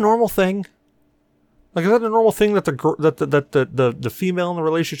Is that a normal thing? Like, is that a normal thing that the female in the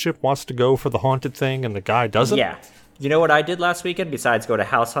relationship wants to go for the haunted thing and the guy doesn't? Yeah. You know what I did last weekend besides go to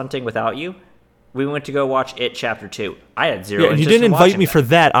house hunting without you? We went to go watch It Chapter 2. I had zero Yeah, and you interest didn't in invite watching me that. for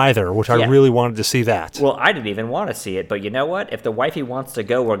that either, which I really wanted to see that. Well, I didn't even want to see it, but you know what? If the wifey wants to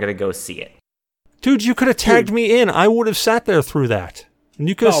go, we're going to go see it. Dude, you could have tagged me in. I would have sat there through that. And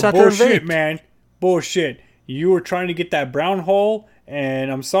you could have sat there and bullshit, vaped. man. Bullshit. You were trying to get that brown hole,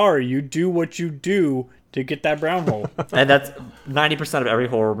 and I'm sorry, you do what you do to get that brown hole. And that's 90% of every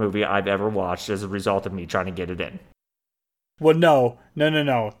horror movie I've ever watched as a result of me trying to get it in. Well, no.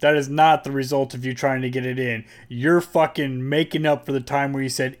 That is not the result of you trying to get it in. You're fucking making up for the time where you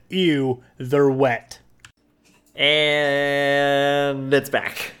said, ew, they're wet. And it's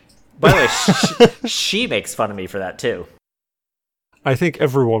back. By the way, she makes fun of me for that too. I think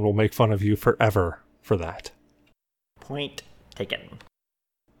everyone will make fun of you forever for that. Point taken.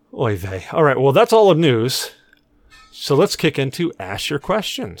 Oy vey. All right, well, that's all the news. So let's kick into Ask Your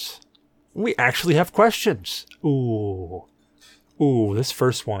Questions. We actually have questions. Ooh, this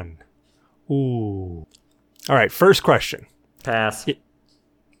first one. Ooh. All right, first question. Pass.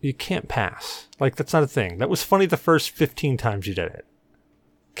 You can't pass. Like, that's not a thing. That was funny the first 15 times you did it.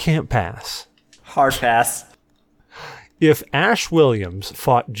 Can't pass. Hard pass. If Ash Williams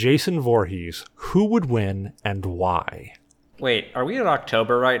fought Jason Voorhees, who would win and why? Wait, are we in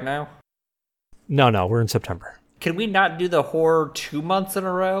October right now? No, we're in September. Can we not do the horror 2 months in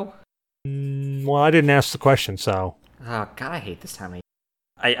a row? Well, I didn't ask the question, so... Oh, God, I hate this time of year.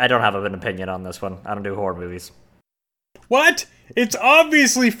 I don't have an opinion on this one. I don't do horror movies. What? It's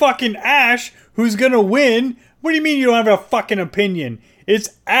obviously fucking Ash who's gonna win. What do you mean you don't have a fucking opinion?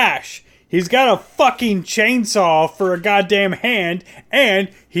 It's Ash. He's got a fucking chainsaw for a goddamn hand, and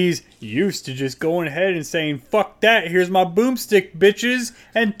he's used to just going ahead and saying, fuck that, here's my boomstick, bitches,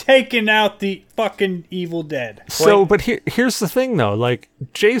 and taking out the fucking Evil Dead. So, but here's the thing, though. Like,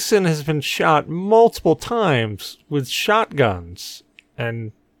 Jason has been shot multiple times with shotguns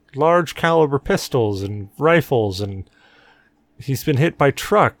and large caliber pistols and rifles, and he's been hit by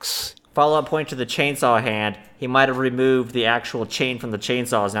trucks. Follow-up point to the chainsaw hand. He might have removed the actual chain from the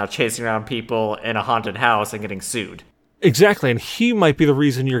chainsaw, is now chasing around people in a haunted house and getting sued. Exactly, and he might be the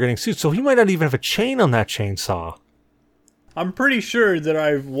reason you're getting sued. So he might not even have a chain on that chainsaw. I'm pretty sure that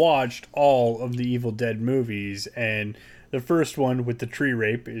I've watched all of the Evil Dead movies, and the first one with the tree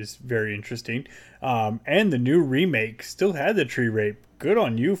rape is very interesting. And the new remake still had the tree rape. Good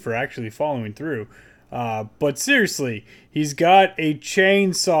on you for actually following through. But seriously, he's got a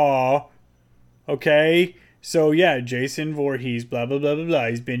chainsaw, okay? So yeah, Jason Voorhees, blah, blah, blah, blah, blah.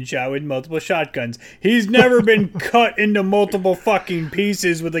 He's been shot with multiple shotguns. He's never been cut into multiple fucking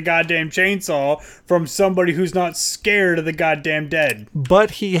pieces with a goddamn chainsaw from somebody who's not scared of the goddamn dead. But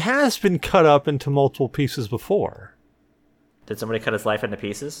he has been cut up into multiple pieces before. Did somebody cut his life into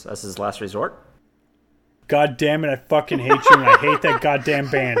pieces as his last resort? God damn it, I fucking hate you, and I hate that goddamn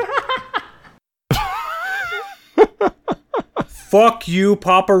band. Fuck you,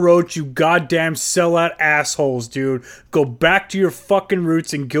 Papa Roach, you goddamn sellout assholes, dude. Go back to your fucking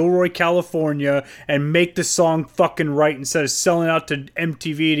roots in Gilroy, California, and make the song fucking right instead of selling out to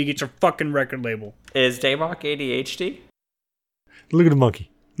MTV to get your fucking record label. Is Damok ADHD? Look at the monkey.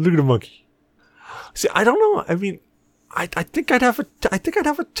 Look at the monkey. See, I don't know. I mean, I think I'd have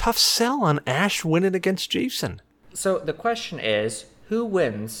a tough sell on Ash winning against Jason. So the question is, who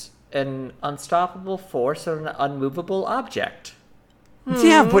wins, an unstoppable force or an unmovable object?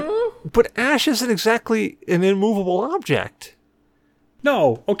 Yeah, but Ash isn't exactly an immovable object.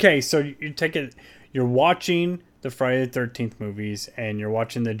 No, okay, so you take it, you're watching the Friday the 13th movies, and you're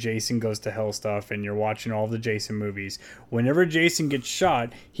watching the Jason Goes to Hell stuff, and you're watching all the Jason movies. Whenever Jason gets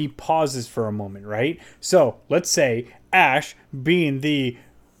shot, he pauses for a moment, right? So, let's say Ash, being the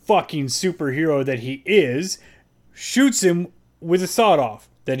fucking superhero that he is, shoots him with a sawed-off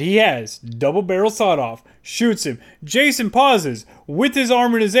that he has, double-barrel sawed-off, shoots him. Jason pauses with his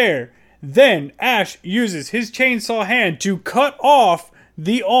arm in his air. Then Ash uses his chainsaw hand to cut off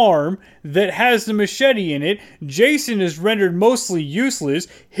the arm that has the machete in it. Jason is rendered mostly useless,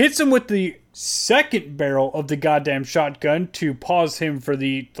 hits him with the second barrel of the goddamn shotgun to pause him for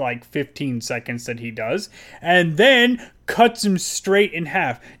the 15 seconds that he does, and then cuts him straight in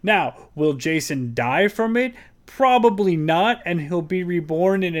half. Now, will Jason die from it? Probably not, and he'll be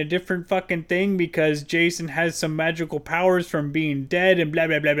reborn in a different fucking thing because Jason has some magical powers from being dead and blah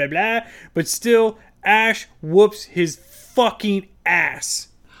blah blah blah blah. But still, Ash whoops his fucking ass.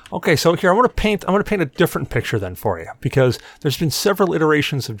 Okay, so here I'm going to paint a different picture then for you, because there's been several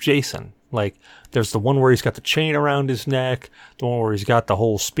iterations of Jason. Like, there's the one where he's got the chain around his neck, the one where he's got the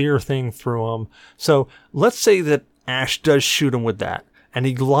whole spear thing through him. So let's say that Ash does shoot him with that, and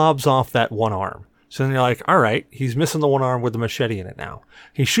he lobs off that one arm. So then you're like, all right, he's missing the one arm with the machete in it now.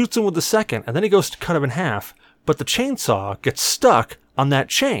 He shoots him with the second, and then he goes to cut him in half, but the chainsaw gets stuck on that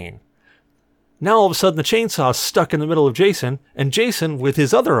chain. Now all of a sudden the chainsaw is stuck in the middle of Jason, and Jason, with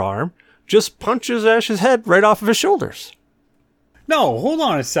his other arm, just punches Ash's head right off of his shoulders. No, hold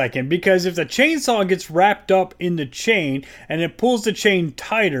on a second, because if the chainsaw gets wrapped up in the chain and it pulls the chain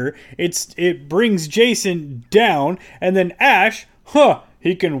tighter, it brings Jason down, and then Ash,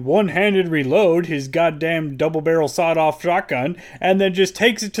 he can one-handed reload his goddamn double-barrel sawed-off shotgun and then just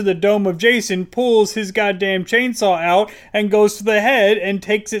takes it to the dome of Jason, pulls his goddamn chainsaw out, and goes to the head and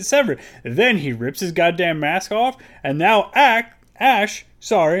takes it severed. Then he rips his goddamn mask off, and now Ash,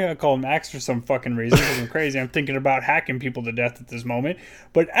 sorry, I call him Axe for some fucking reason because I'm crazy. I'm thinking about hacking people to death at this moment.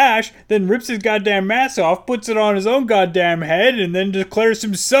 But Ash then rips his goddamn mask off, puts it on his own goddamn head, and then declares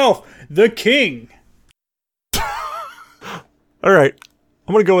himself the king. All right.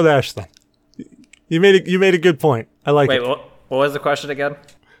 I'm going to go with Ash then. You made a good point. I like it. Wait, what was the question again?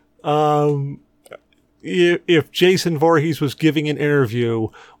 If Jason Voorhees was giving an interview,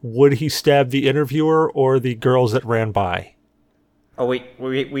 would he stab the interviewer or the girls that ran by? Oh,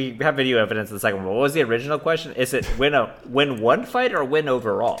 we have video evidence in the second one. What was the original question? Is it win one fight or win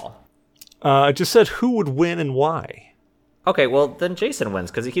overall? I just said who would win and why. Okay, well, then Jason wins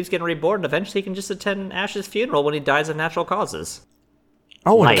because he keeps getting reborn, and eventually he can just attend Ash's funeral when he dies of natural causes.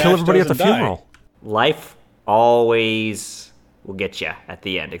 Oh, and Life kill everybody at the doesn't die. funeral. Life always will get you at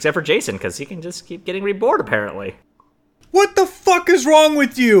the end. Except for Jason, because he can just keep getting reborn, apparently. What the fuck is wrong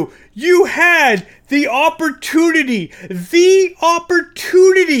with you? You had the opportunity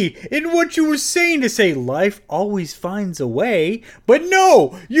in what you were saying to say life always finds a way, but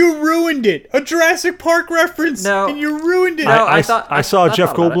no, you ruined it. A Jurassic Park reference, No. and you ruined it. No, I saw Jeff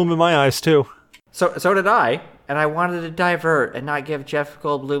thought about it. Goldblum in my eyes too. So did I, and I wanted to divert and not give Jeff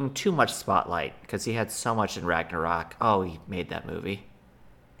Goldblum too much spotlight, because he had so much in Ragnarok. Oh, he made that movie.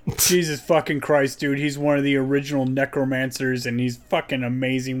 Jesus fucking Christ, dude. He's one of the original necromancers, and he's fucking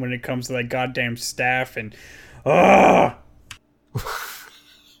amazing when it comes to that goddamn staff, and... Ugh!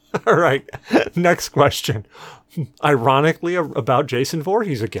 All right, next question. Ironically, about Jason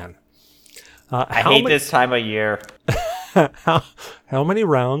Voorhees again. I hate this time of year. How many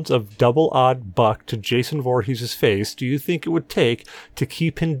rounds of double odd buck to Jason Voorhees' face do you think it would take to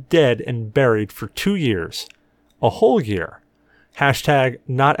keep him dead and buried for 2 years? A whole year. Hashtag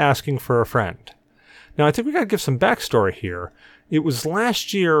not asking for a friend. Now, I think we got to give some backstory here. It was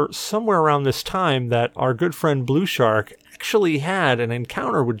last year, somewhere around this time, that our good friend Blue Shark actually had an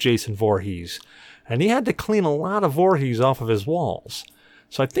encounter with Jason Voorhees, and he had to clean a lot of Voorhees off of his walls.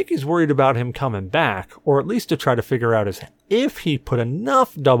 So I think he's worried about him coming back, or at least to try to figure out if he put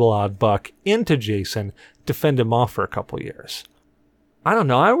enough double odd buck into Jason to fend him off for a couple years. I don't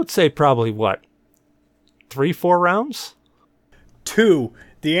know, I would say probably, 3-4 rounds? 2.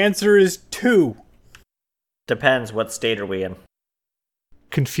 The answer is 2. Depends, what state are we in?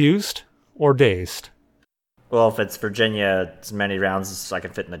 Confused or dazed? Well, if it's Virginia, it's many rounds as I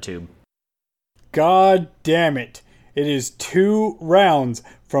can fit in the tube. God damn it. It is 2 rounds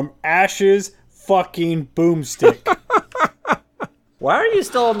from Ash's fucking boomstick. Why are you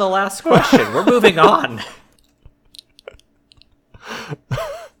still on the last question? We're moving on.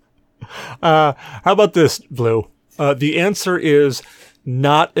 How about this, Blue? The answer is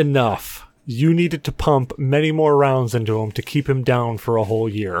not enough. You needed to pump many more rounds into him to keep him down for a whole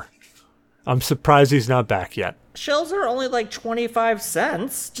year. I'm surprised he's not back yet. Shells are only like 25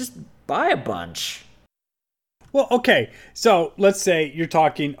 cents. Just buy a bunch. Well, okay, so let's say you're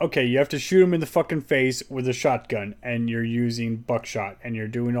talking, okay, you have to shoot him in the fucking face with a shotgun, and you're using buckshot, and you're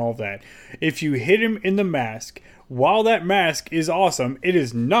doing all that. If you hit him in the mask, while that mask is awesome, it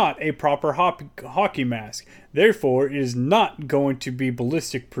is not a proper hockey mask. Therefore, it is not going to be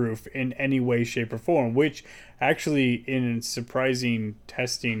ballistic proof in any way, shape, or form, which actually in surprising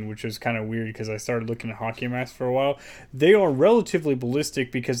testing, which was kind of weird because I started looking at hockey masks for a while, they are relatively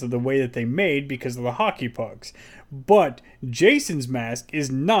ballistic because of the way that they made because of the hockey pucks. But Jason's mask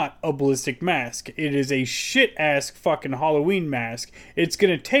is not a ballistic mask. It is a shit-ass fucking Halloween mask. It's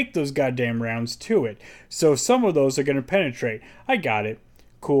going to take those goddamn rounds to it. So some of those are going to penetrate. I got it.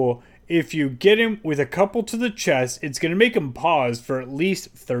 Cool. If you get him with a couple to the chest, it's going to make him pause for at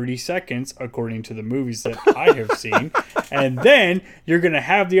least 30 seconds, according to the movies that I have seen. And then you're going to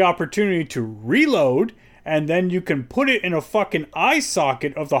have the opportunity to reload, and then you can put it in a fucking eye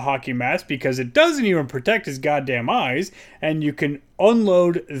socket of the hockey mask because it doesn't even protect his goddamn eyes, and you can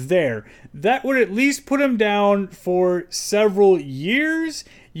unload there. That would at least put him down for several years.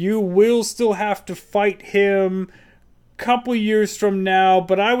 You will still have to fight him couple years from now,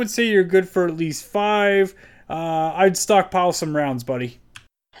 but I would say you're good for at least 5. I'd stockpile some rounds, buddy.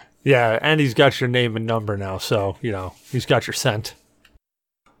 Yeah, and he's got your name and number now, so, he's got your scent.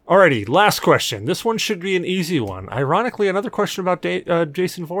 Alrighty, last question. This one should be an easy one. Ironically, another question about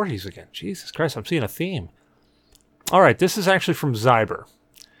Jason Voorhees again. Jesus Christ, I'm seeing a theme. Alright, this is actually from Zyber.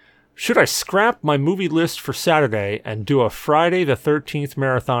 Should I scrap my movie list for Saturday and do a Friday the 13th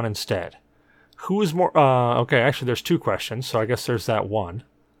marathon instead? Who is more... okay, actually, there's 2 questions, so I guess there's that one.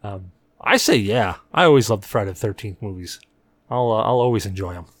 I say yeah. I always love the Friday the 13th movies. I'll always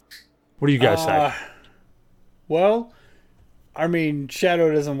enjoy them. What do you guys say? Well, I mean,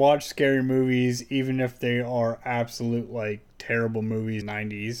 Shadow doesn't watch scary movies, even if they are absolute, terrible movies,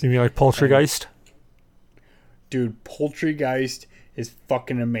 90s. You mean like Poltergeist? Dude, Poltergeist is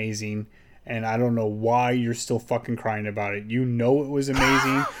fucking amazing. And I don't know why you're still fucking crying about it. You know it was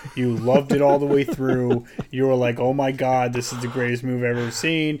amazing. You loved it all the way through. You were like, oh my God, this is the greatest movie I've ever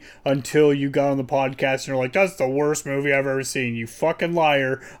seen. Until you got on the podcast and you're like, that's the worst movie I've ever seen. You fucking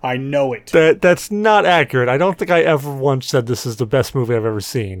liar. I know it. That's not accurate. I don't think I ever once said this is the best movie I've ever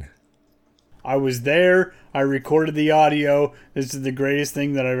seen. I was there. I recorded the audio. This is the greatest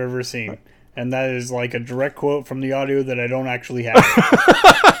thing that I've ever seen. And that is like a direct quote from the audio that I don't actually have.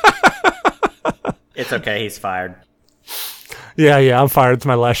 It's okay, he's fired. Yeah, I'm fired. It's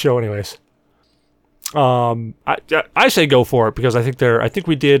my last show anyways. I say go for it because I think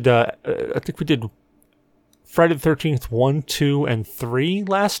we did Friday the 13th 1, 2, and 3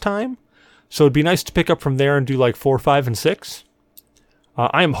 last time. So it'd be nice to pick up from there and do like 4, 5, and 6.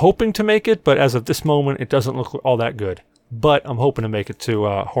 I am hoping to make it, but as of this moment, it doesn't look all that good. But I'm hoping to make it to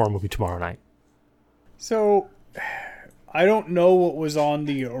Horror Movie tomorrow night. So, I don't know what was on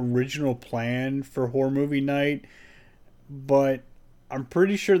the original plan for Horror Movie Night, but I'm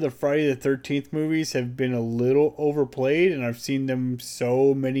pretty sure the Friday the 13th movies have been a little overplayed, and I've seen them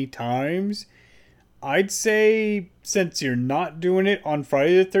so many times. I'd say, since you're not doing it on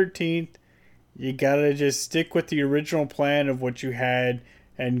Friday the 13th, you gotta just stick with the original plan of what you had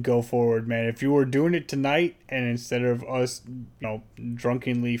and go forward, man. If you were doing it tonight, and instead of us,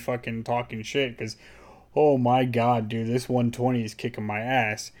 drunkenly fucking talking shit, because, oh my god, dude, this 120 is kicking my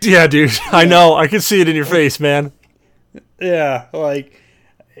ass. Yeah, dude, I know. I can see it in your face, man. Yeah,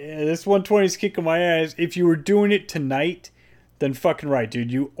 this 120 is kicking my ass. If you were doing it tonight, then fucking right,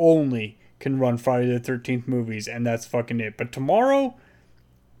 dude. You only can run Friday the 13th movies, and that's fucking it. But tomorrow,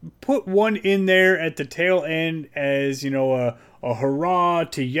 put one in there at the tail end as, a hurrah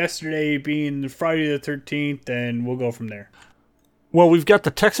to yesterday being Friday the 13th, and we'll go from there. Well, we've got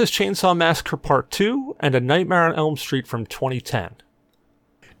the Texas Chainsaw Massacre Part 2 and A Nightmare on Elm Street from 2010.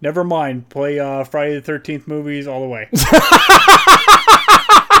 Never mind. Play Friday the 13th movies all the way.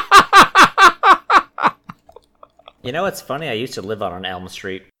 You know what's funny? I used to live on Elm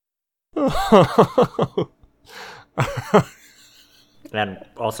Street. And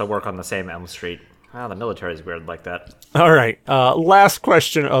also work on the same Elm Street. Wow, the military's weird like that. All right. Last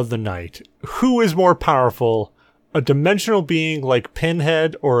question of the night. Who is more powerful, a dimensional being like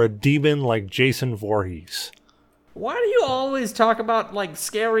Pinhead or a demon like Jason Voorhees? Why do you always talk about,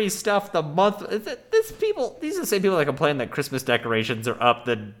 scary stuff the month... These are the same people that complain that Christmas decorations are up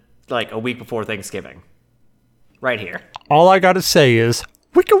a week before Thanksgiving. Right here. All I gotta say is,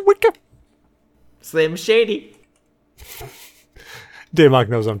 wicka wicka. Slim Shady. Damok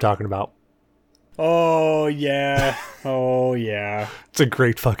knows what I'm talking about. Oh, yeah. Oh, yeah. It's a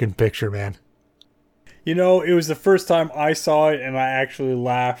great fucking picture, man. It was the first time I saw it, and I actually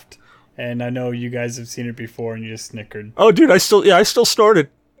laughed. And I know you guys have seen it before, and you just snickered. Oh, dude, I still snorted.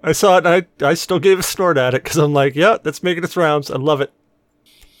 I saw it, and I still gave a snort at it, because I'm like, yeah, that's making its rounds. I love it.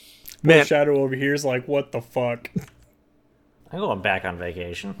 Man. Shadow over here is like, what the fuck? I'm going back on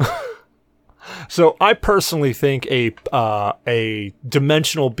vacation. So I personally think a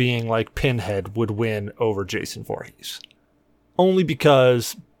dimensional being like Pinhead would win over Jason Voorhees. Only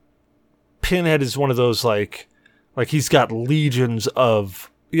because Pinhead is one of those, he's got legions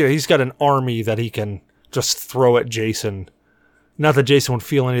of... he's got an army that he can just throw at Jason. Not that Jason would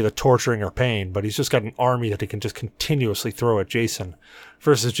feel any of the torturing or pain, but he's just got an army that he can just continuously throw at Jason.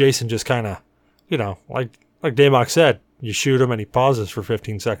 Versus Jason just kind of, like Damok said, you shoot him and he pauses for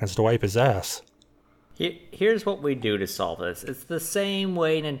 15 seconds to wipe his ass. Here's what we do to solve this. It's the same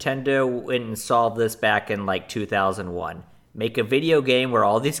way Nintendo went and solved this back in 2001. Make a video game where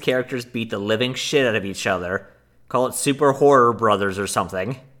all these characters beat the living shit out of each other. Call it Super Horror Brothers or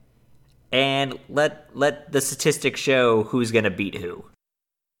something. And let the statistics show who's gonna beat who.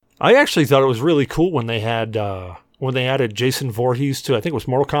 I actually thought it was really cool when they had when they added Jason Voorhees to, I think it was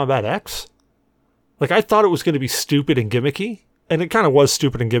Mortal Kombat X. I thought it was going to be stupid and gimmicky, and it kind of was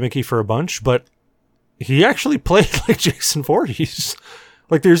stupid and gimmicky for a bunch, but he actually played like Jason Voorhees.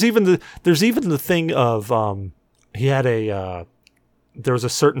 There's even the thing of he had there was a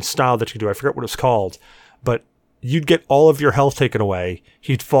certain style that you could do. I forget what it's called, but you'd get all of your health taken away.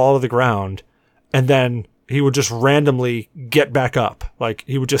 He'd fall to the ground, and then he would just randomly get back up.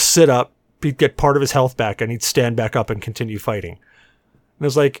 He would just sit up, he'd get part of his health back, and he'd stand back up and continue fighting. And it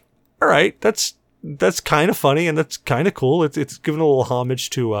was like, all right, that's kind of funny, and that's kind of cool. It's giving a little homage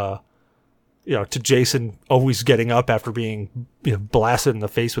to to Jason always getting up after being blasted in the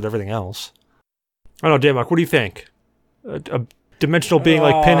face with everything else. I don't know, Damok, what do you think? A dimensional being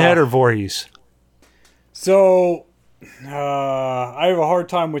like Pinhead or Voorhees? So, I have a hard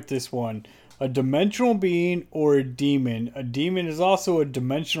time with this one. A dimensional being or a demon? A demon is also a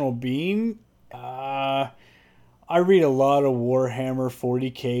dimensional being. I read a lot of Warhammer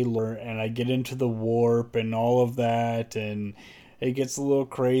 40k lore, and I get into the warp and all of that, and it gets a little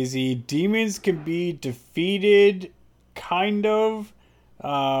crazy. Demons can be defeated, kind of.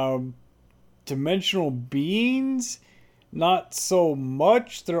 Dimensional beings, not so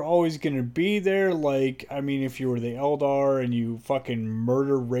much. They're always going to be there. If you were the Eldar and you fucking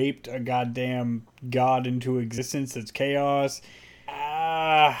raped a goddamn god into existence that's chaos.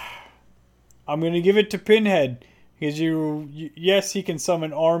 I'm going to give it to Pinhead. Because yes, he can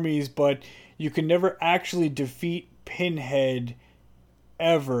summon armies, but you can never actually defeat Pinhead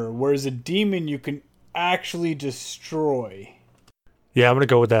ever. Whereas a demon, you can actually destroy. Yeah, I'm going to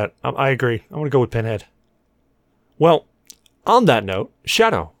go with that. I agree. I'm going to go with Pinhead. Well, on that note,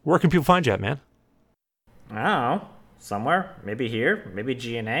 Shadow, where can people find you at, man? I don't know. Somewhere. Maybe here. Maybe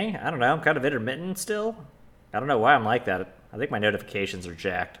G.N.A. I don't know. I'm kind of intermittent still. I don't know why I'm like that. I think my notifications are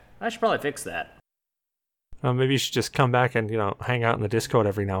jacked. I should probably fix that. Maybe you should just come back and, hang out in the Discord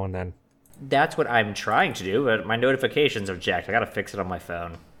every now and then. That's what I'm trying to do, but my notifications are jacked. I gotta fix it on my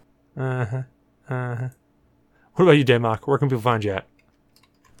phone. What about you, Damok? Where can people find you at?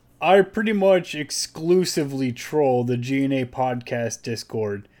 I pretty much exclusively troll the G.N.A podcast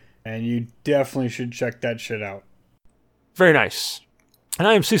Discord, and you definitely should check that shit out. Very nice. And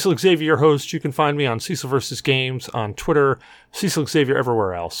I am Cecil Xavier, your host. You can find me on Cecil vs. Games on Twitter, Cecil Xavier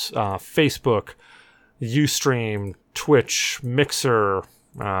everywhere else. Facebook, Ustream, Twitch, Mixer,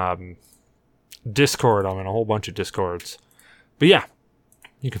 Discord. I'm in a whole bunch of Discords. But yeah,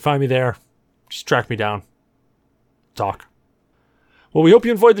 you can find me there. Just track me down. Talk. Well, we hope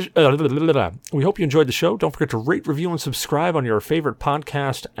you enjoyed the show. Don't forget to rate, review, and subscribe on your favorite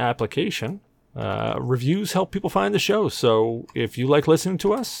podcast application. Reviews help people find the show, so if you like listening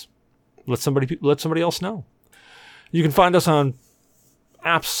to us, let somebody else know. You can find us on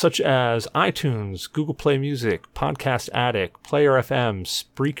apps such as iTunes, Google Play Music, Podcast Addict, Player FM,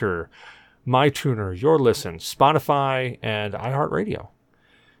 Spreaker, MyTuner, Your Listen, Spotify, and iHeartRadio.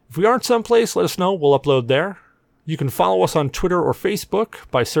 If we aren't someplace, let us know. We'll upload there. You can follow us on Twitter or Facebook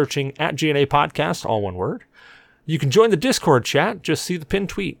by searching @G.N.A Podcast, all one word. You can join the Discord chat. Just see the pinned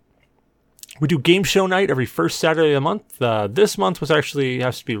tweet. We do game show night every first Saturday of the month. This month has to be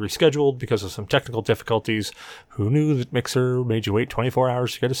rescheduled because of some technical difficulties. Who knew that Mixer made you wait 24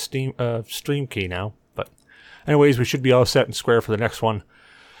 hours to get a stream key now? But anyways, we should be all set and square for the next one.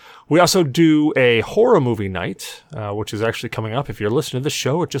 We also do a horror movie night, which is actually coming up. If you're listening to this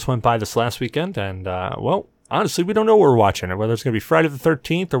show, it just went by this last weekend. And, honestly, we don't know what we're watching, whether it's going to be Friday the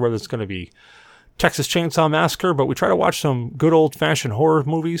 13th or whether it's going to be Texas Chainsaw Massacre, but we try to watch some good old-fashioned horror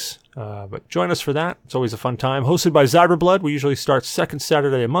movies. But join us for that. It's always a fun time. Hosted by Zyberblood. We usually start second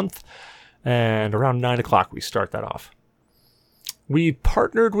Saturday of the month, and around 9 o'clock we start that off. We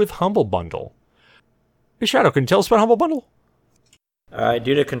partnered with Humble Bundle. Hey, Shadow, can you tell us about Humble Bundle?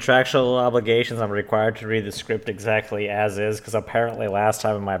 Due to contractual obligations, I'm required to read the script exactly as is, because apparently last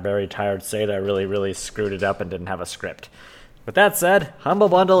time in my very tired state, I really screwed it up and didn't have a script. With that said, Humble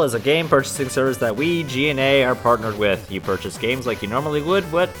Bundle is a game purchasing service that we, G.N.A, are partnered with. You purchase games like you normally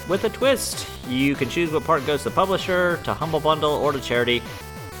would, but with a twist. You can choose what part goes to publisher, to Humble Bundle, or to charity.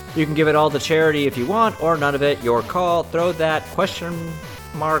 You can give it all to charity if you want, or none of it. Your call. Throw that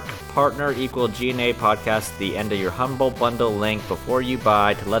 $partner equal G.N.A podcast at the end of your Humble Bundle link before you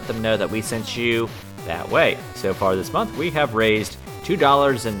buy to let them know that we sent you that way. So far this month, we have raised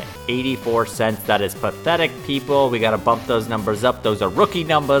 $2.84. That is pathetic, people. We gotta bump those numbers up. Those are rookie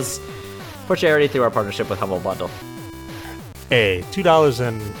numbers for charity through our partnership with Humble Bundle. Hey,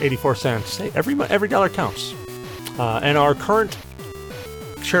 $2.84. Hey, every dollar counts. And our current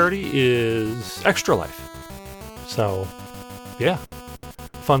charity is Extra Life. So, yeah,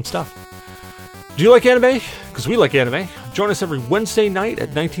 fun stuff. Do you like anime? Because we like anime. Join us every Wednesday night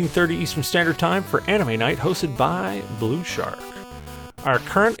at 19:30 Eastern Standard Time for Anime Night, hosted by Blue Shark. Our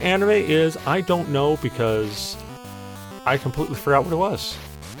current anime is, I don't know, because I completely forgot what it was.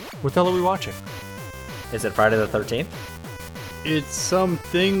 What the hell are we watching? Is it Friday the 13th? It's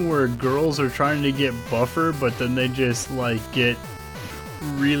something where girls are trying to get buffer, but then they just, get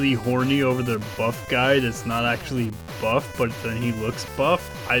really horny over their buff guy that's not actually buff, but then he looks buff.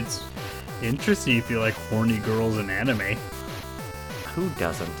 It's interesting if you like horny girls in anime. Who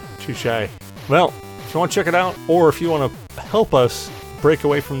doesn't? Touché. Well, if you want to check it out, or if you want to help us break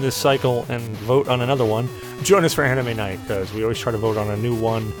away from this cycle and vote on another one, join us for Anime Night, because we always try to vote on a new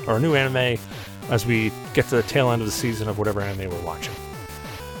one or a new anime as we get to the tail end of the season of whatever anime we're watching.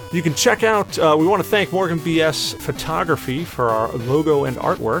 You can check out, we want to thank Morgan BS Photography for our logo and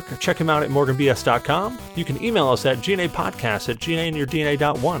artwork. Check him out at morganbs.com. You can email us at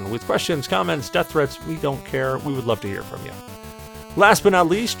gnapodcast@gnaandyourdna.1 with questions, comments, death threats. We don't care. We would love to hear from you. Last but not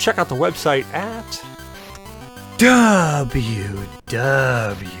least, check out the website at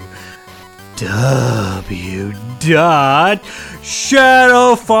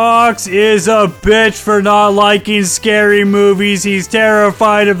www.Shadowfox is a bitch for not liking scary movies. He's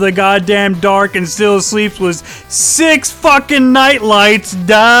terrified of the goddamn dark and still sleeps with 6 fucking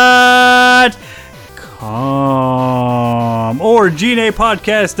nightlights.com or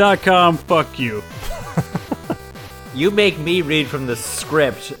GNApodcast.com. Fuck you. You make me read from the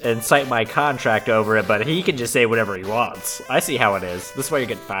script and cite my contract over it, but he can just say whatever he wants. I see how it is. This is why you're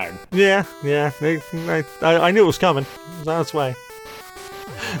getting fired. Yeah. I knew it was coming. That's why.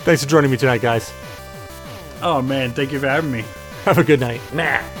 Thanks for joining me tonight, guys. Oh man, thank you for having me. Have a good night.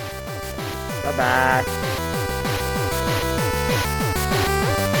 Nah. Bye-bye.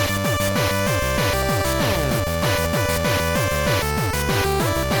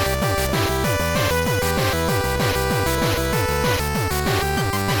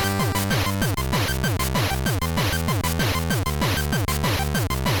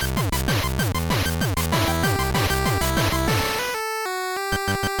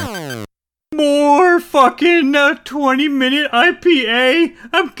 More fucking 20-minute IPA.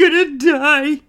 I'm gonna die.